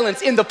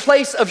silence, in the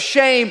place of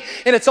shame,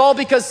 and it's all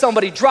because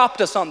somebody dropped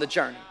us on the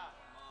journey.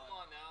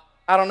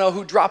 I don't know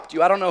who dropped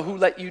you. I don't know who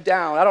let you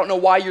down. I don't know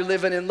why you're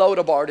living in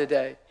Lodabar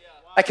today.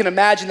 I can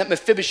imagine that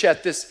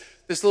Mephibosheth,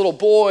 this little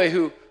boy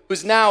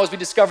who's now, as we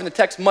discover in the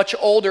text, much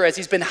older, as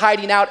he's been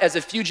hiding out as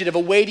a fugitive,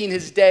 awaiting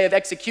his day of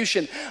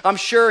execution, I'm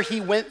sure he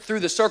went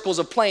through the circles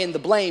of playing the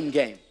blame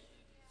game.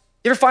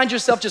 You ever find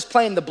yourself just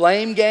playing the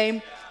blame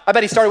game? I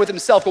bet he started with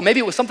himself. Well, maybe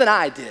it was something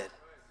I did.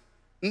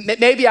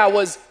 Maybe I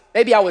was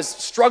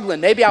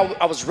struggling. Maybe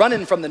I was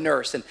running from the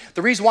nurse. And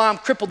the reason why I'm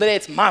crippled today,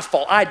 it's my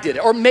fault. I did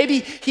it. Or maybe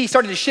he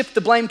started to shift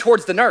the blame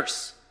towards the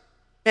nurse.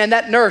 And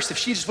that nurse, if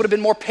she just would have been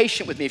more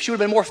patient with me, if she would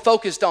have been more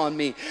focused on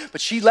me, but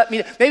she let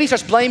me, maybe he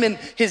starts blaming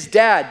his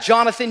dad.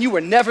 Jonathan, you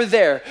were never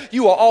there.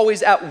 You are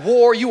always at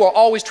war. You are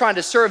always trying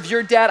to serve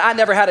your dad. I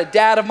never had a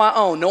dad of my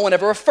own. No one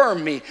ever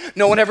affirmed me.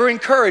 No one ever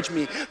encouraged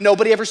me.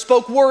 Nobody ever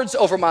spoke words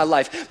over my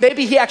life.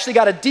 Maybe he actually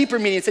got a deeper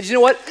meaning and said, you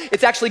know what?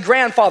 It's actually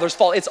grandfather's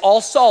fault. It's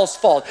all Saul's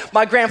fault.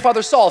 My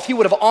grandfather Saul, if he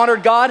would have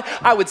honored God,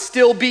 I would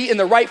still be in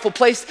the rightful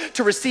place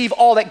to receive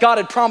all that God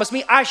had promised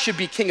me. I should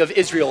be king of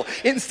Israel.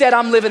 Instead,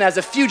 I'm living as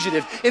a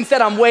fugitive.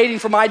 Instead, I'm waiting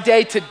for my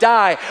day to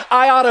die.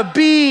 I ought to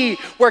be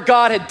where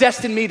God had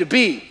destined me to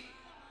be.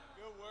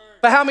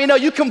 But how many know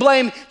you can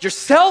blame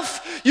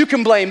yourself, you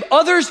can blame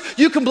others,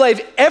 you can blame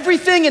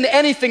everything and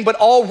anything, but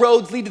all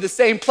roads lead to the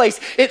same place.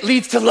 It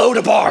leads to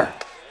Lodabar.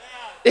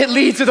 It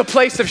leads to the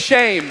place of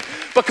shame.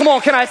 But come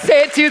on, can I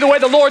say it to you the way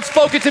the Lord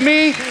spoke it to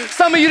me?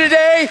 Some of you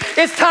today,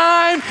 it's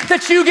time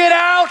that you get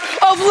out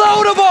of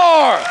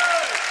Lodabar.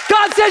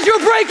 God says you're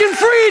breaking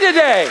free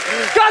today.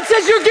 God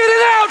says you're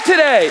getting out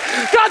today.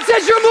 God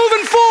says you're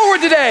moving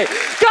forward today.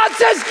 God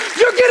says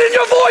you're getting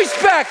your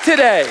voice back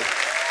today.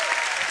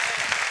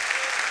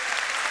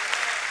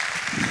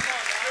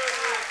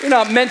 You're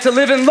not meant to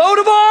live in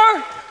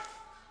Lodabar.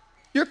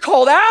 You're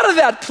called out of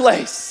that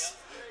place.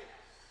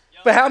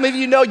 But how many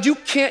of you know you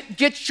can't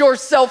get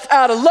yourself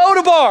out of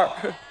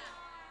Lodabar?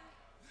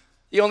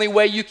 The only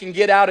way you can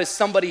get out is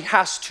somebody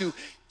has to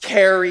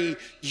carry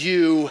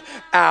you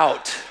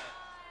out.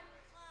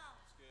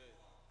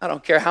 I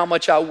don't care how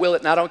much I will it,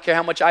 and I don't care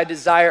how much I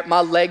desire it.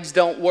 My legs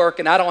don't work,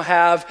 and I don't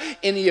have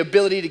any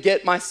ability to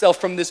get myself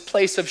from this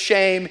place of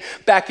shame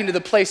back into the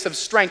place of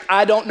strength.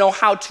 I don't know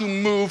how to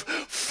move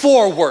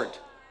forward.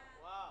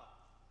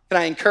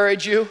 Can I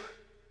encourage you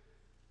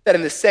that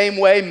in the same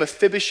way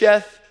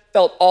Mephibosheth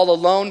felt all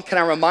alone, can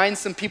I remind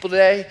some people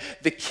today,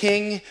 the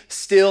king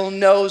still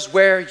knows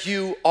where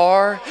you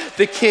are.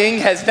 The king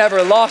has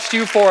never lost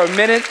you for a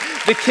minute.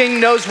 The king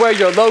knows where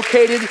you're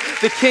located.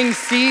 The king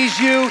sees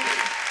you.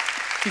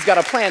 He's got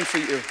a plan for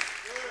you.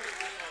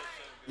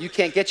 You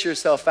can't get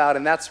yourself out,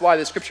 and that's why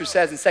the scripture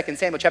says in 2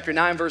 Samuel chapter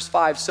 9, verse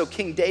 5, so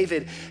King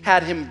David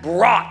had him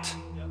brought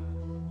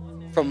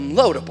from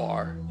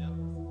Lodabar,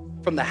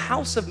 from the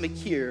house of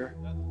Machir,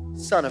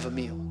 son of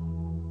Amiel.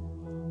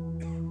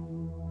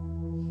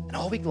 And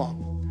all week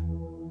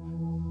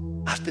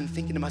long, I've been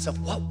thinking to myself,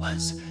 what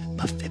was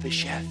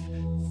Mephibosheth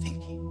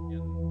thinking?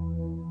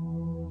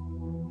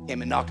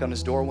 Came and knocked on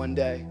his door one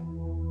day.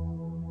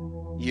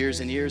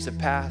 Years and years have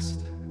passed.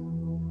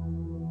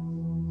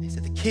 He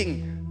said, the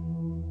king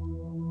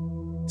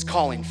is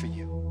calling for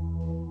you.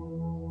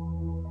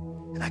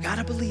 And I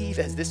gotta believe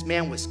as this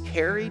man was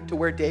carried to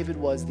where David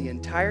was, the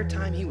entire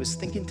time he was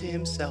thinking to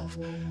himself,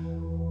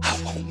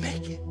 I won't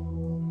make it.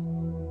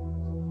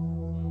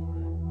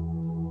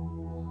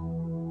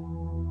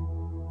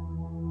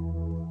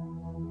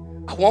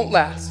 I won't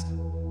last.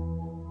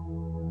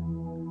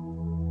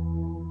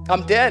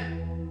 I'm dead.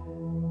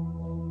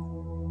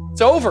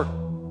 It's over.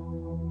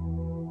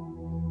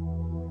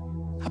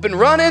 I've been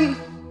running.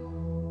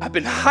 I've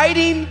been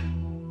hiding.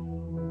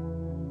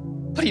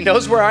 But he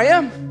knows where I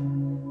am.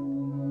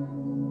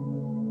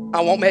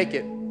 I won't make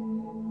it.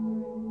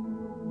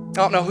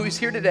 I don't know who's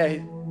here today.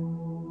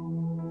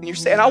 And you're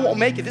saying, I won't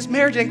make it. This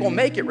marriage ain't gonna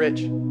make it,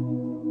 Rich.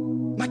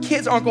 My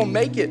kids aren't gonna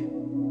make it.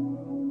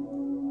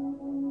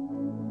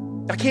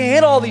 I can't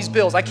handle all these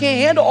bills. I can't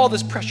handle all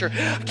this pressure.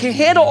 I can't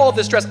handle all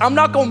this stress. I'm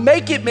not gonna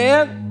make it,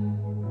 man.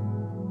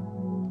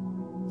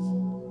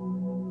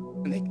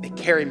 And they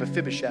carry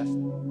Mephibosheth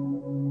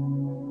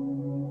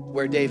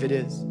where David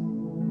is.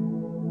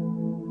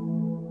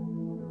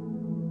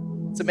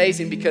 It's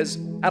amazing because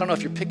I don't know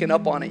if you're picking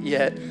up on it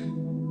yet,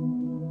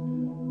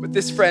 but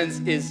this, friends,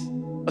 is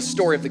a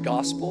story of the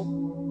gospel.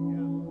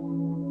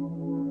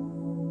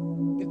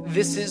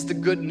 This is the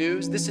good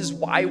news. This is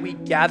why we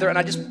gather.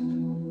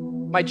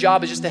 And my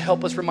job is just to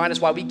help us remind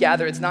us why we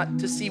gather. It's not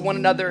to see one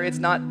another. It's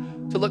not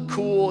to look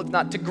cool. It's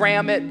not to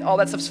gram it. All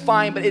that stuff's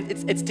fine, but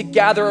it's to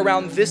gather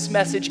around this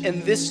message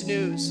and this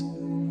news.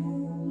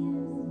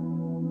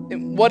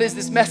 And what is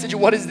this message?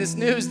 What is this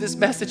news? This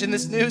message and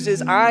this news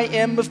is I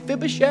am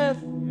Mephibosheth.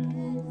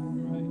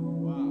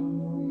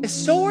 And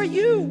so are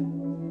you.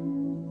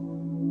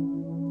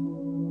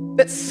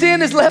 That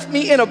sin has left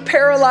me in a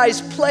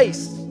paralyzed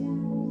place.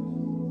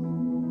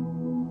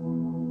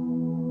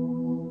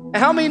 And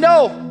how many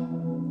know?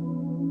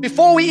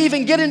 Before we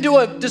even get into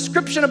a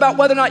description about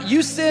whether or not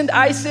you sinned,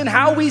 I sinned,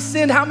 how we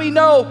sinned, how many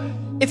know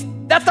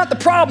that's not the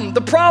problem.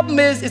 The problem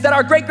is that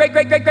our great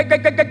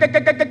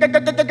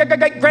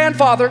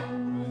grandfather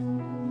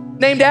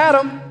named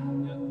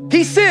Adam,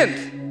 he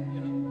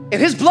sinned.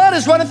 and his blood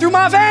is running through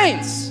my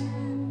veins.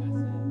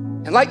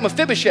 And like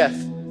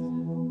Mephibosheth,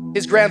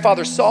 his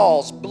grandfather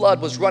Saul's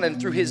blood was running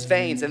through his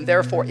veins, and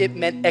therefore it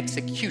meant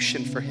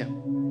execution for him.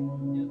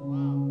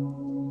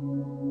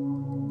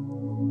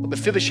 But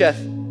Mephibosheth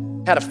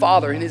had a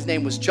father, and his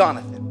name was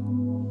Jonathan.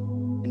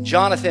 And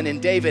Jonathan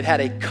and David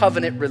had a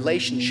covenant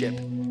relationship.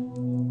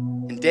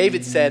 And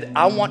David said,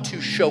 I want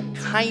to show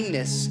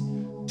kindness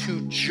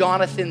to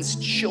Jonathan's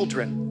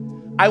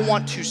children. I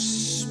want to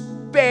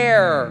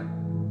spare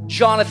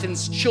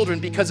Jonathan's children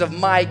because of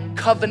my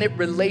covenant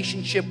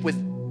relationship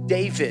with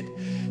David.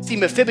 See,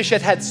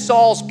 Mephibosheth had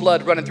Saul's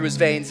blood running through his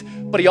veins,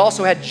 but he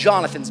also had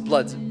Jonathan's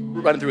blood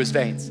running through his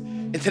veins.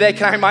 And today,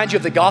 can I remind you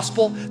of the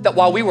gospel that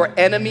while we were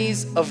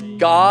enemies of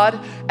God,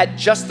 at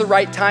just the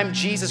right time,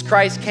 Jesus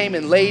Christ came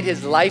and laid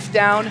his life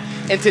down.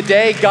 And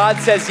today, God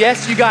says,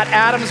 yes, you got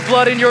Adam's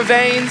blood in your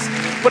veins,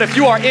 but if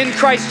you are in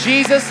Christ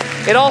Jesus,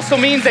 it also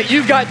means that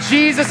you've got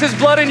Jesus's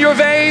blood in your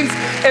veins,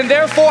 and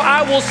therefore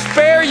I will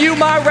spare you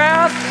my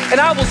wrath, and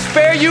I will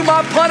spare you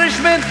my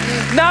punishment,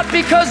 not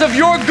because of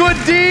your good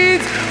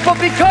deeds, but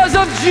because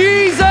of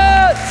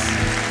Jesus.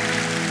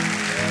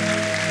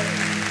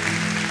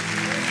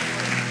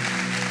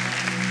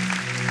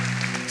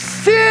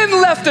 Sin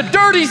left a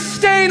dirty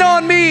stain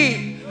on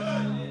me,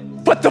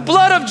 but the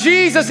blood of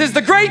Jesus is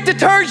the great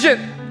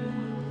detergent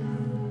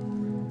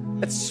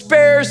that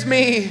spares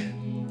me.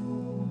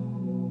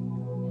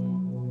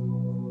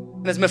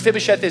 And as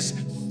Mephibosheth is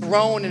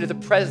thrown into the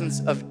presence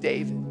of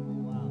David,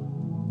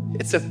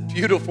 it's a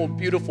beautiful,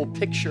 beautiful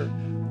picture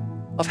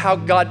of how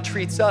God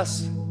treats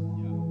us.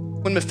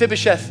 When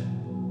Mephibosheth,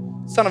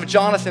 son of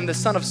Jonathan, the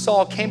son of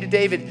Saul, came to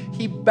David,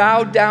 he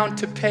bowed down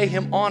to pay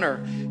him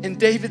honor. And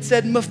David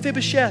said,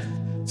 Mephibosheth,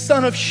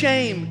 son of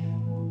shame.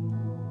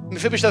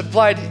 Mephibosheth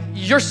replied,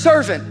 your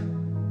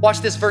servant. Watch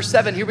this, verse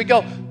 7, here we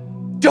go.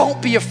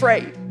 Don't be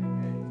afraid.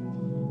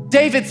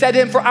 David said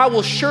to him, for I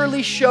will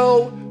surely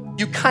show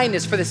you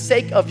kindness for the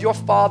sake of your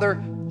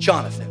father,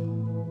 Jonathan.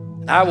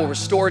 And I will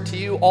restore to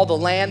you all the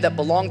land that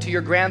belonged to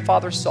your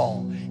grandfather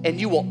Saul,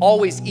 and you will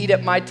always eat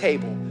at my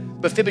table.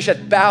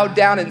 Mephibosheth bowed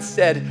down and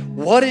said,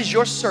 what is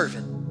your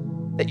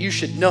servant that you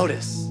should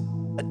notice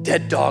a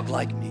dead dog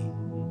like me?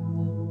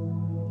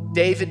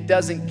 David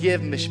doesn't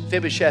give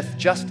Mephibosheth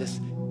justice.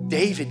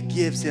 David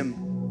gives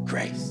him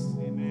grace.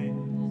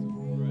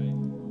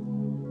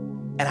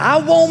 And I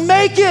won't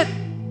make it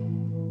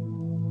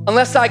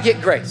unless I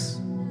get grace.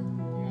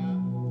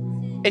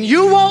 And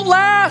you won't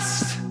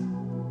last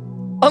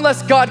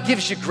unless God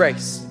gives you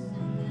grace.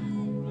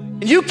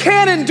 And you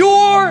can't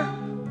endure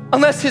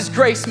unless his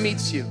grace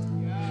meets you.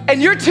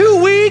 And you're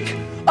too weak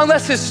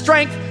unless his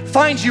strength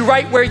finds you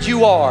right where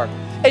you are.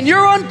 And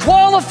you're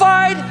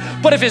unqualified,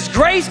 but if his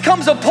grace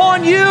comes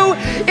upon you,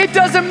 it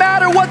doesn't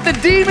matter what the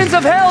demons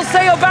of hell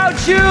say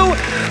about you.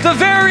 The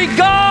very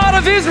God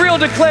of Israel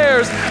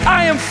declares,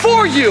 I am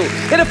for you.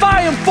 And if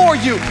I am for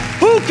you,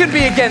 who can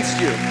be against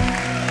you?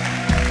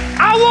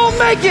 I won't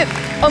make it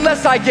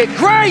unless I get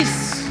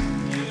grace.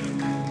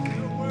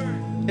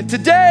 And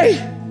today,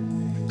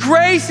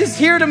 grace is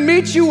here to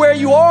meet you where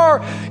you are.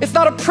 It's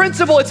not a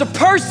principle, it's a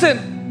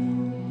person.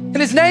 And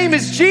his name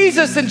is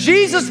Jesus, and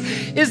Jesus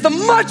is the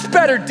much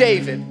better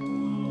David.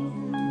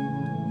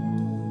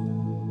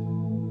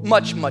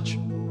 Much, much,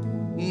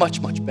 much,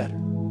 much better.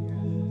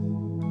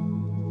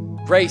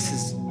 Grace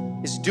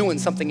is doing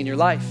something in your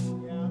life.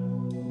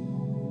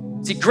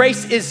 See,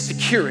 grace is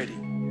security.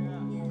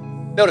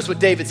 Notice what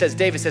David says.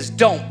 David says,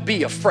 don't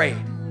be afraid.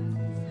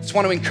 I just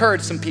want to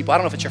encourage some people. I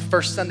don't know if it's your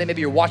first Sunday,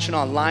 maybe you're watching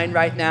online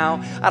right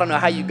now. I don't know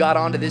how you got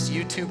onto this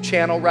YouTube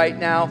channel right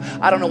now.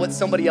 I don't know what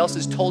somebody else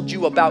has told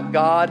you about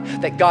God,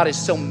 that God is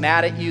so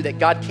mad at you, that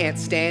God can't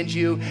stand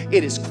you.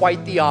 It is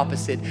quite the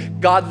opposite.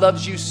 God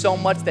loves you so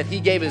much that he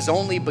gave his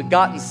only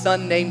begotten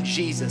son named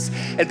Jesus.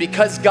 And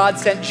because God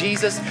sent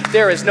Jesus,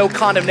 there is no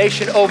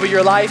condemnation over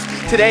your life.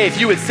 Today, if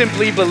you would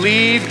simply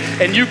believe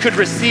and you could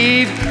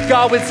receive,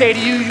 God would say to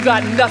you, you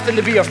got nothing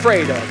to be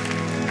afraid of.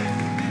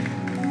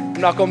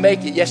 I'm not gonna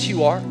make it. Yes,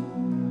 you are.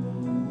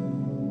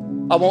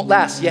 I won't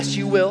last. Yes,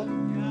 you will.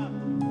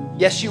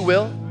 Yes, you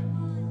will.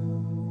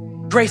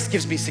 Grace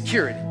gives me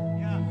security.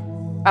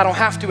 I don't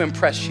have to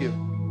impress you.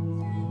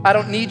 I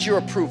don't need your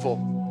approval.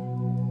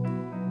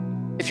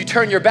 If you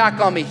turn your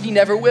back on me, he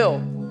never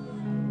will.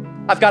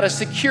 I've got a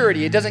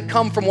security. It doesn't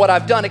come from what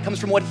I've done. It comes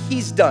from what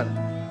he's done.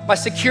 My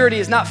security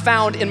is not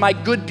found in my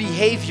good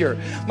behavior.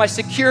 My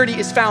security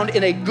is found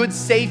in a good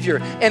Savior,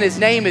 and his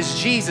name is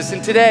Jesus.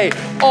 And today,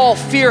 all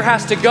fear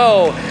has to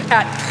go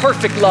at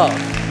perfect love.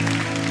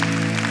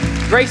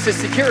 Grace is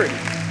security.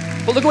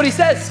 But look what he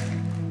says.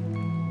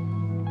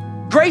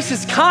 Grace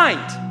is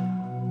kind.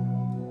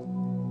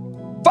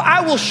 For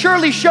I will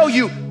surely show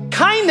you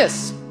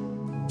kindness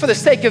for the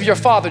sake of your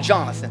father,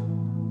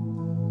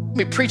 Jonathan. Let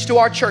me preach to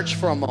our church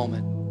for a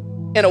moment.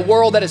 In a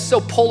world that is so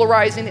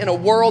polarizing, in a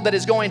world that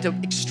is going to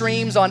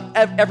extremes on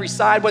every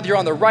side, whether you're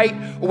on the right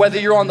or whether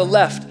you're on the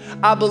left,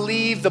 I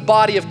believe the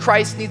body of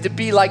Christ needs to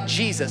be like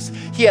Jesus.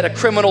 He had a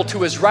criminal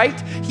to his right,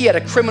 he had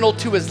a criminal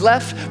to his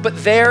left, but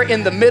there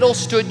in the middle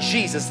stood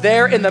Jesus.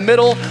 There in the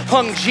middle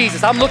hung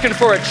Jesus. I'm looking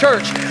for a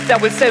church that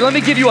would say, let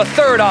me give you a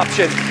third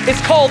option.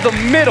 It's called the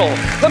middle.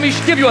 Let me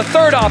give you a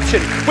third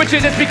option, which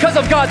is it's because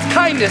of God's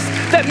kindness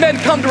that men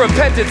come to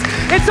repentance.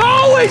 It's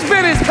always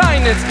been his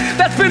kindness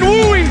that's been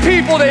wooing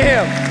people to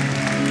him.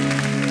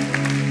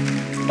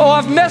 Oh,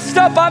 I've messed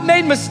up, I've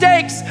made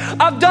mistakes,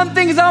 I've done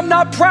things I'm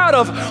not proud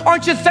of.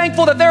 Aren't you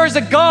thankful that there is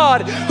a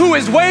God who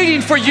is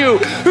waiting for you,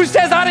 who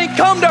says, I didn't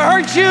come to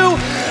hurt you,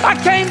 I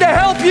came to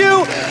help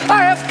you,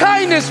 I have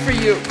kindness for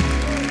you.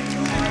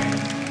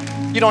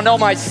 You don't know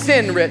my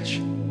sin, Rich.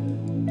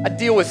 I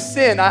deal with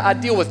sin, I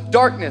deal with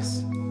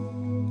darkness.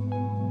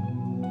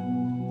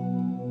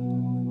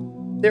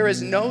 There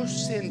is no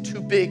sin too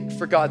big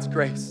for God's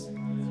grace.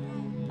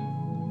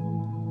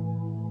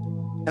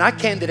 And I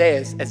came today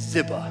as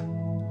Ziba.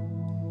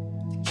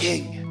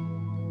 King.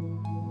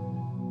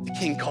 The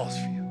king calls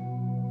for you.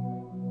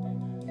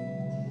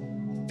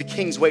 The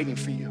king's waiting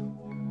for you.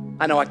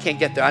 I know I can't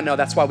get there. I know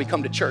that's why we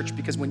come to church,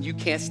 because when you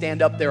can't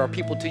stand up, there are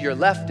people to your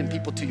left and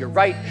people to your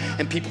right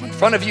and people in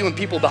front of you and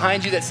people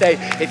behind you that say,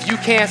 if you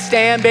can't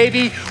stand,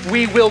 baby,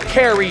 we will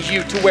carry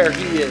you to where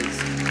he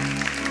is.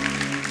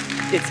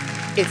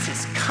 It's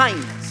his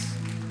kindness.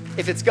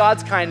 If it's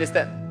God's kindness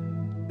that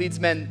leads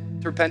men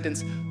to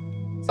repentance,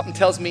 something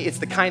tells me it's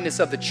the kindness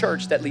of the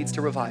church that leads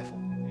to revival.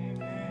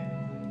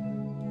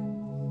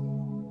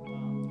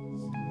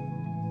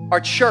 Our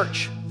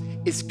church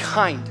is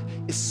kind,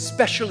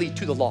 especially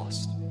to the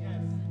lost.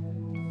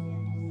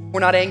 We're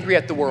not angry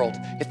at the world.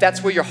 If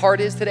that's where your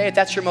heart is today, if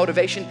that's your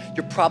motivation,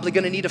 you're probably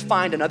gonna need to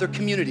find another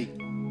community,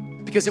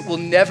 because it will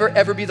never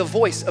ever be the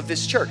voice of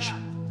this church.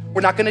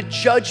 We're not gonna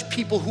judge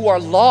people who are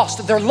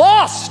lost. They're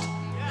lost.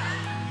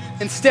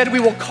 Instead, we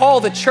will call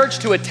the church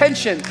to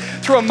attention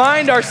to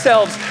remind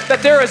ourselves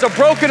that there is a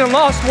broken and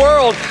lost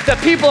world, that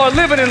people are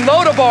living in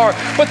Lodabar,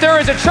 but there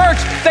is a church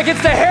that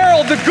gets to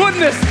herald the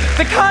goodness,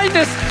 the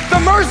kindness, the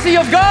mercy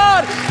of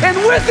God, and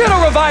with it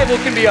a revival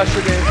can be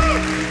ushered in.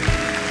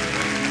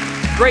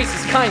 Grace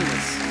is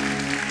kindness.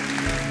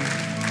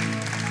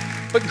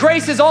 But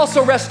grace is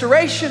also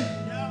restoration.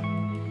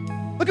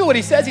 Look at what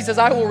he says. He says,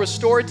 I will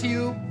restore to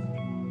you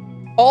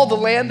all the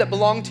land that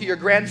belonged to your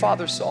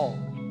grandfather Saul.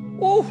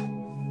 Whoa.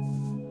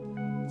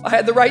 If I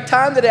had the right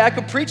time today, I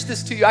could preach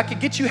this to you. I could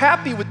get you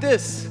happy with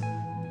this,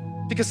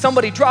 because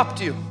somebody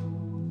dropped you.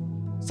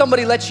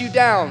 Somebody let you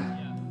down.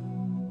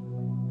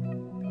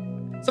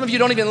 Some of you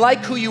don't even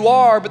like who you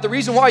are, but the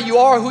reason why you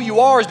are who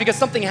you are is because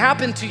something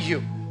happened to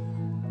you.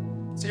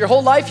 So your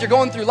whole life, you're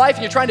going through life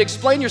and you're trying to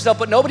explain yourself,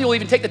 but nobody will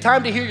even take the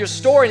time to hear your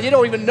story, and you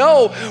don't even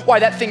know why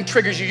that thing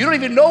triggers you. You don't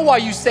even know why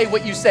you say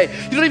what you say.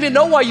 You don't even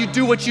know why you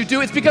do what you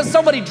do. It's because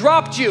somebody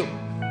dropped you.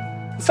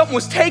 Something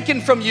was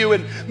taken from you,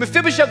 and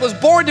Mephibosheth was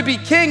born to be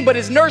king, but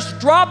his nurse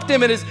dropped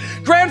him, and his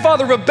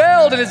grandfather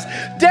rebelled, and his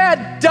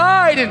dad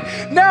died,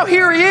 and now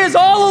here he is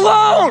all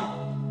alone.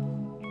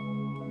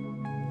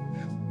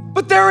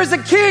 But there is a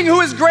king who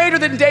is greater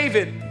than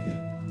David,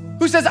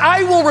 who says,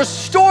 I will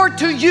restore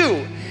to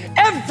you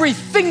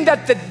everything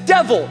that the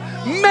devil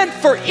meant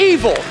for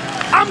evil.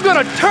 I'm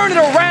gonna turn it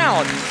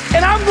around,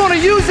 and I'm gonna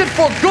use it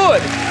for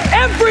good.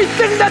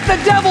 Everything that the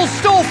devil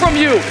stole from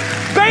you,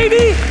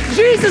 baby,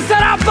 Jesus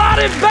said, I bought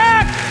it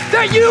back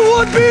that you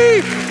would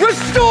be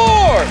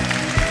restored.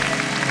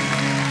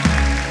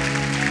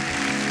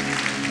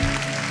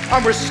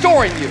 I'm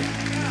restoring you.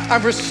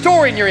 I'm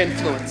restoring your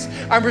influence.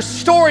 I'm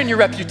restoring your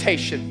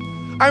reputation.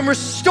 I'm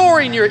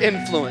restoring your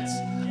influence.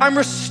 I'm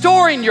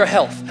restoring your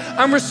health.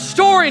 I'm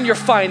restoring your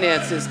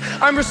finances.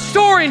 I'm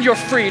restoring your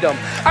freedom.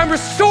 I'm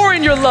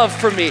restoring your love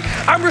for me.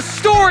 I'm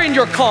restoring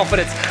your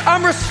confidence.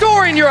 I'm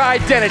restoring your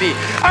identity.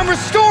 I'm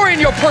restoring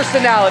your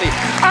personality.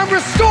 I'm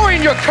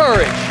restoring your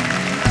courage.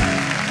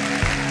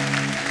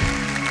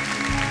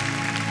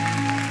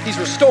 He's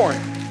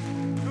restoring.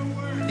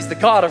 He's the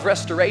God of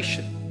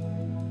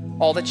restoration.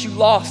 All that you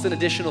lost in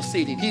additional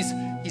seeding,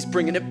 he's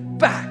bringing it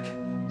back.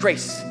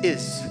 Grace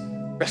is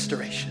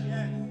restoration.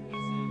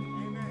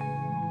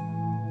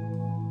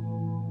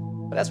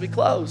 But as we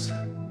close,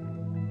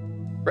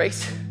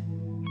 grace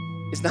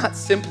is not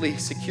simply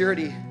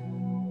security.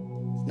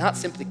 It's not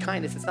simply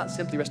kindness. It's not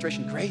simply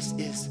restoration. Grace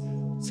is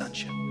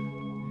sonship.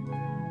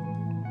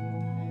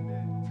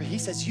 For he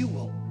says, you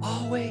will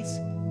always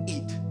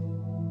eat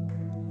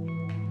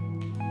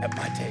at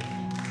my table.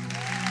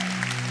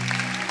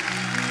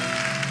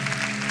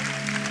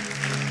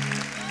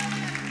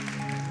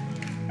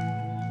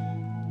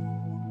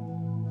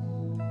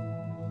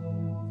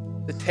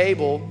 The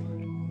table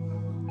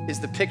is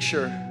the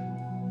picture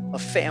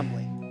of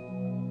family.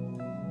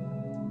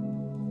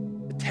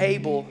 The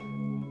table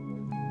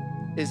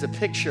is a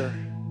picture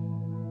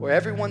where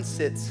everyone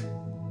sits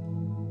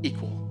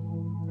equal.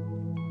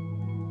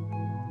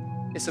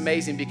 It's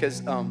amazing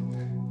because how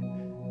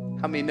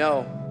many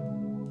know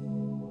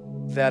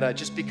that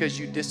just because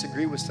you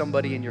disagree with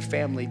somebody in your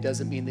family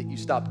doesn't mean that you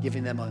stop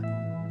giving them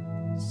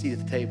a seat at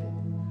the table.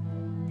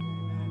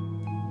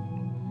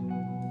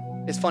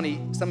 It's funny,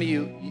 some of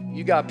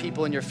you got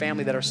people in your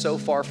family that are so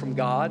far from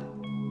God,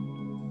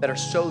 that are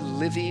so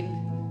living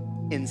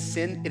in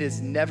sin, it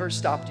has never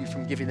stopped you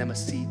from giving them a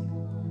seat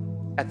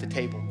at the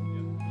table.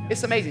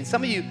 It's amazing.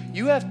 Some of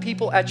you have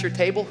people at your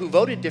table who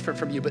voted different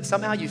from you, but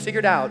somehow you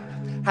figured out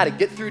how to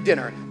get through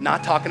dinner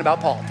not talking about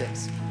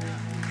politics.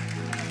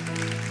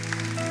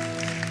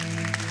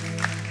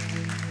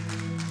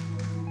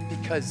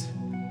 Because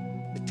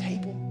the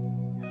table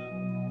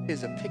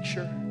is a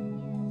picture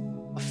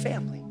of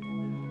family.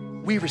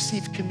 We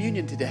receive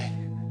communion today.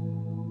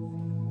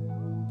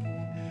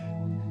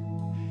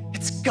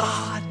 It's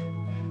God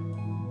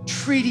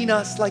treating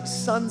us like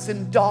sons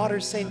and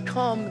daughters, saying,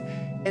 come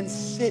and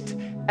sit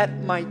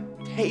at my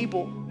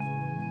table.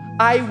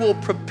 I will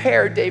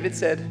prepare, David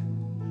said,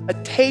 a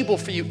table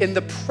for you in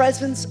the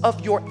presence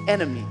of your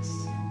enemies.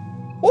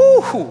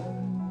 Ooh,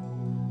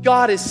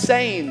 God is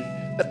saying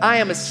that I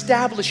am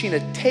establishing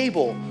a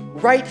table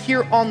right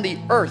here on the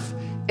earth,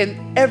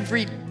 and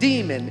every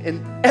demon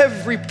and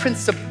every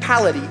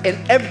principality and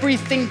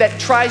everything that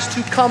tries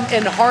to come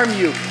and harm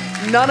you,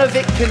 none of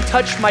it can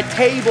touch my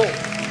table.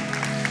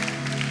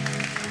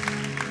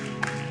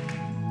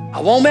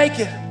 I won't make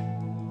it.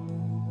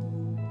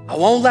 I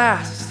won't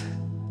last.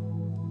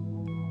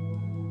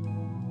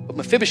 But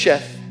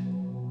Mephibosheth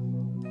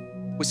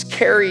was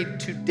carried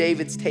to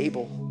David's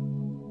table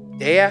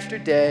day after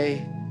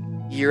day,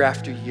 year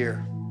after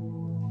year.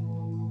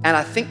 And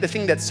I think the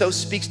thing that so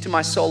speaks to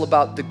my soul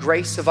about the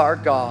grace of our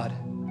God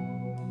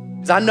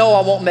is I know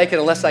I won't make it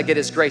unless I get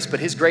his grace,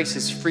 but his grace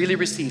is freely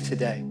received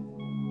today.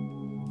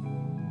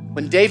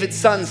 When David's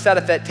son sat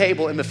at that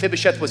table and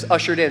Mephibosheth was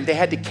ushered in, they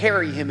had to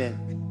carry him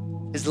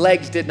in. His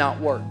legs did not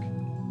work.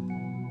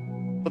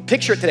 But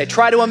picture it today.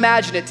 Try to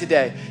imagine it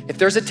today. If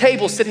there's a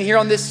table sitting here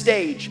on this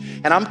stage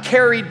and I'm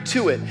carried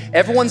to it,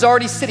 everyone's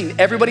already sitting,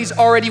 everybody's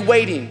already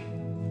waiting.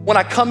 When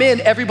I come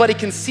in, everybody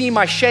can see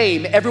my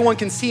shame. Everyone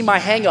can see my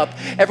hang up.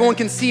 Everyone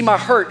can see my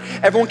hurt.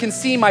 Everyone can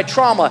see my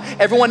trauma.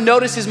 Everyone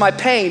notices my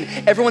pain.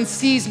 Everyone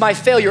sees my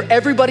failure.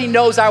 Everybody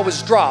knows I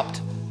was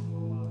dropped.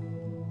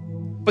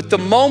 But the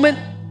moment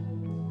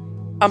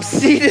I'm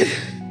seated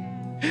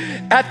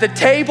at the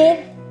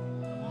table,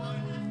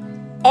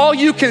 all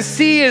you can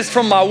see is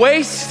from my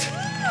waist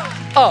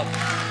up.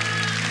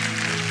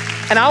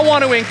 And I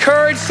want to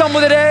encourage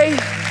someone today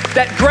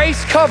that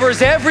grace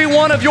covers every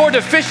one of your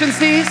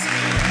deficiencies.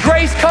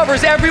 Grace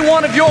covers every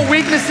one of your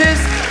weaknesses.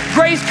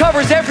 Grace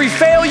covers every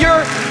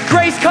failure.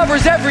 Grace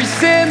covers every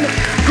sin.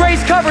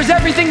 Grace covers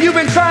everything you've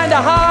been trying to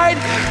hide,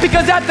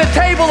 because at the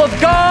table of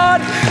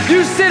God,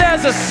 you sit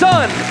as a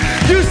son.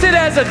 You sit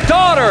as a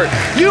daughter.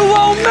 You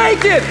won't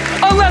make it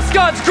unless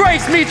God's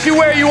grace meets you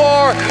where you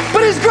are.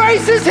 But his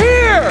grace is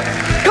here.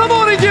 Come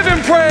on and give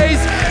him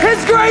praise. His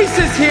grace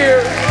is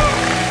here.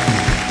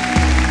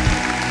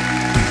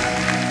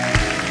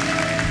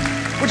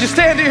 Would you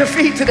stand to your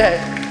feet today?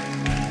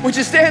 Would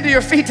you stand to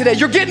your feet today?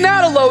 You're getting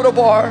out of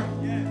Lodabar.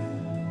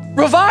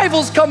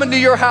 Revival's coming to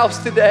your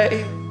house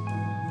today.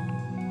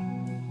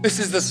 This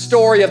is the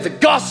story of the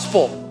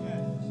gospel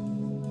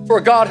for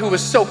a God who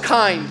was so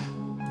kind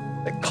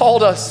that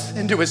called us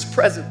into his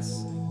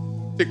presence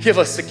to give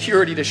us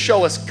security, to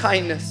show us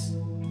kindness,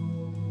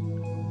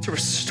 to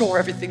restore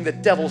everything the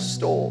devil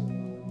stole,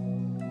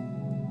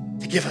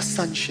 to give us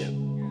sonship. I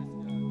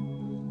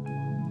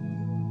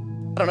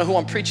don't know who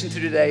I'm preaching to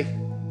today.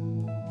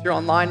 If you're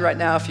online right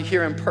now, if you're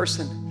here in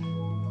person,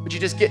 would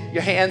you just get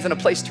your hands in a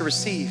place to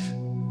receive?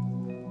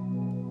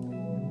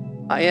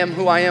 I am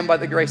who I am by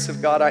the grace of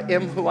God. I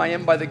am who I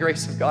am by the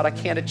grace of God. I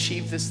can't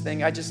achieve this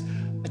thing. I just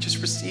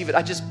receive it.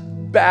 I just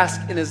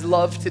bask in his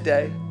love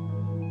today.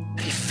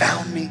 He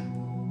found me.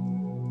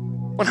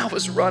 When I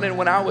was running,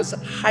 when I was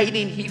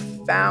hiding, he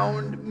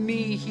found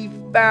me. He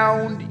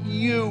found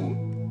you.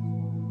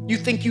 You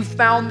think you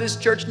found this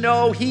church?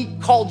 No, he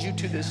called you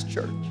to this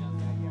church.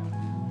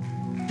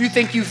 You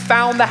think you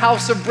found the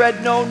house of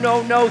bread? No.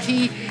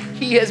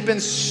 He has been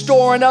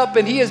storing up,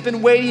 and he has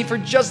been waiting for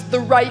just the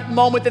right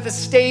moment that the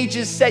stage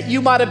is set. You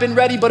might have been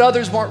ready, but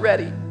others weren't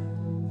ready.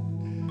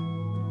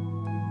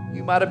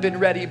 You might have been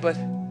ready, but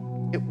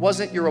it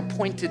wasn't your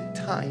appointed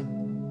time.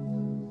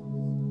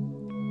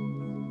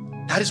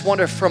 I just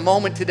wonder for a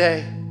moment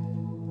today,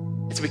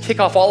 as we kick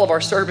off all of our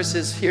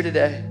services here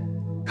today,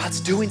 God's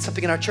doing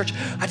something in our church.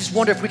 I just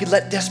wonder if we could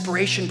let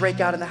desperation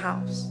break out in the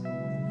house.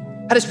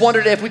 I just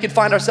wondered if we could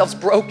find ourselves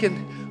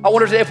broken. I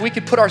wondered if we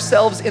could put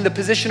ourselves in the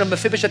position of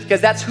Mephibosheth, because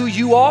that's who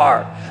you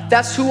are.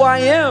 That's who I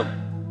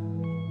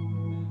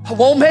am. I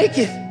won't make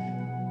it.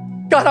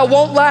 God, I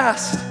won't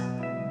last.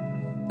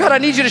 God, I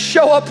need you to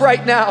show up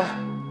right now.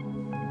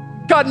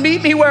 God,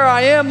 meet me where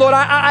I am, Lord.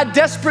 I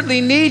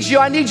desperately need you.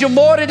 I need you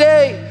more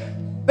today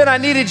than I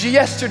needed you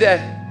yesterday.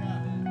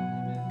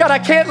 God, I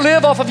can't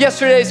live off of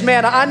yesterday's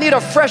manna. I need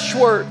a fresh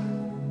word.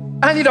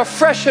 I need a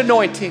fresh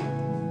anointing.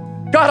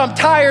 God, I'm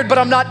tired, but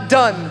I'm not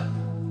done.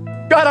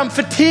 God, I'm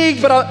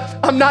fatigued, but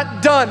I'm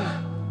not done.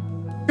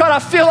 God, I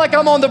feel like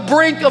I'm on the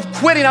brink of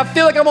quitting. I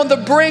feel like I'm on the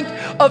brink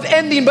of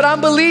ending, but I'm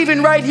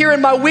believing right here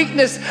in my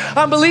weakness.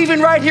 I'm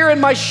believing right here in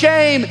my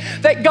shame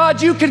that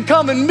God, you can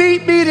come and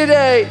meet me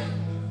today.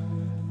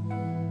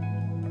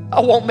 I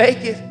won't make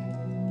it.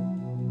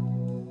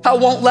 I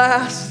won't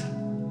last.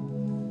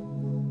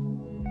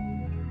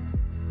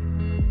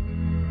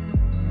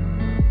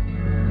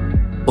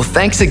 Well,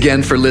 thanks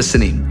again for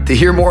listening. To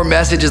hear more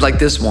messages like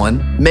this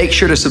one, make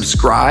sure to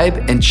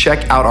subscribe and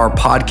check out our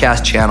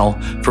podcast channel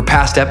for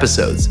past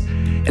episodes.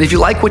 And if you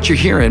like what you're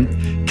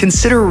hearing,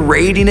 consider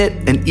rating it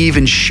and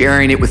even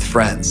sharing it with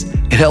friends.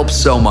 It helps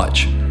so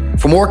much.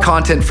 For more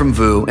content from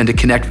VOUX and to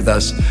connect with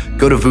us,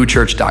 go to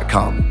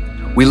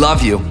VOUXchurch.com. We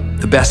love you.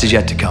 The best is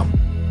yet to come.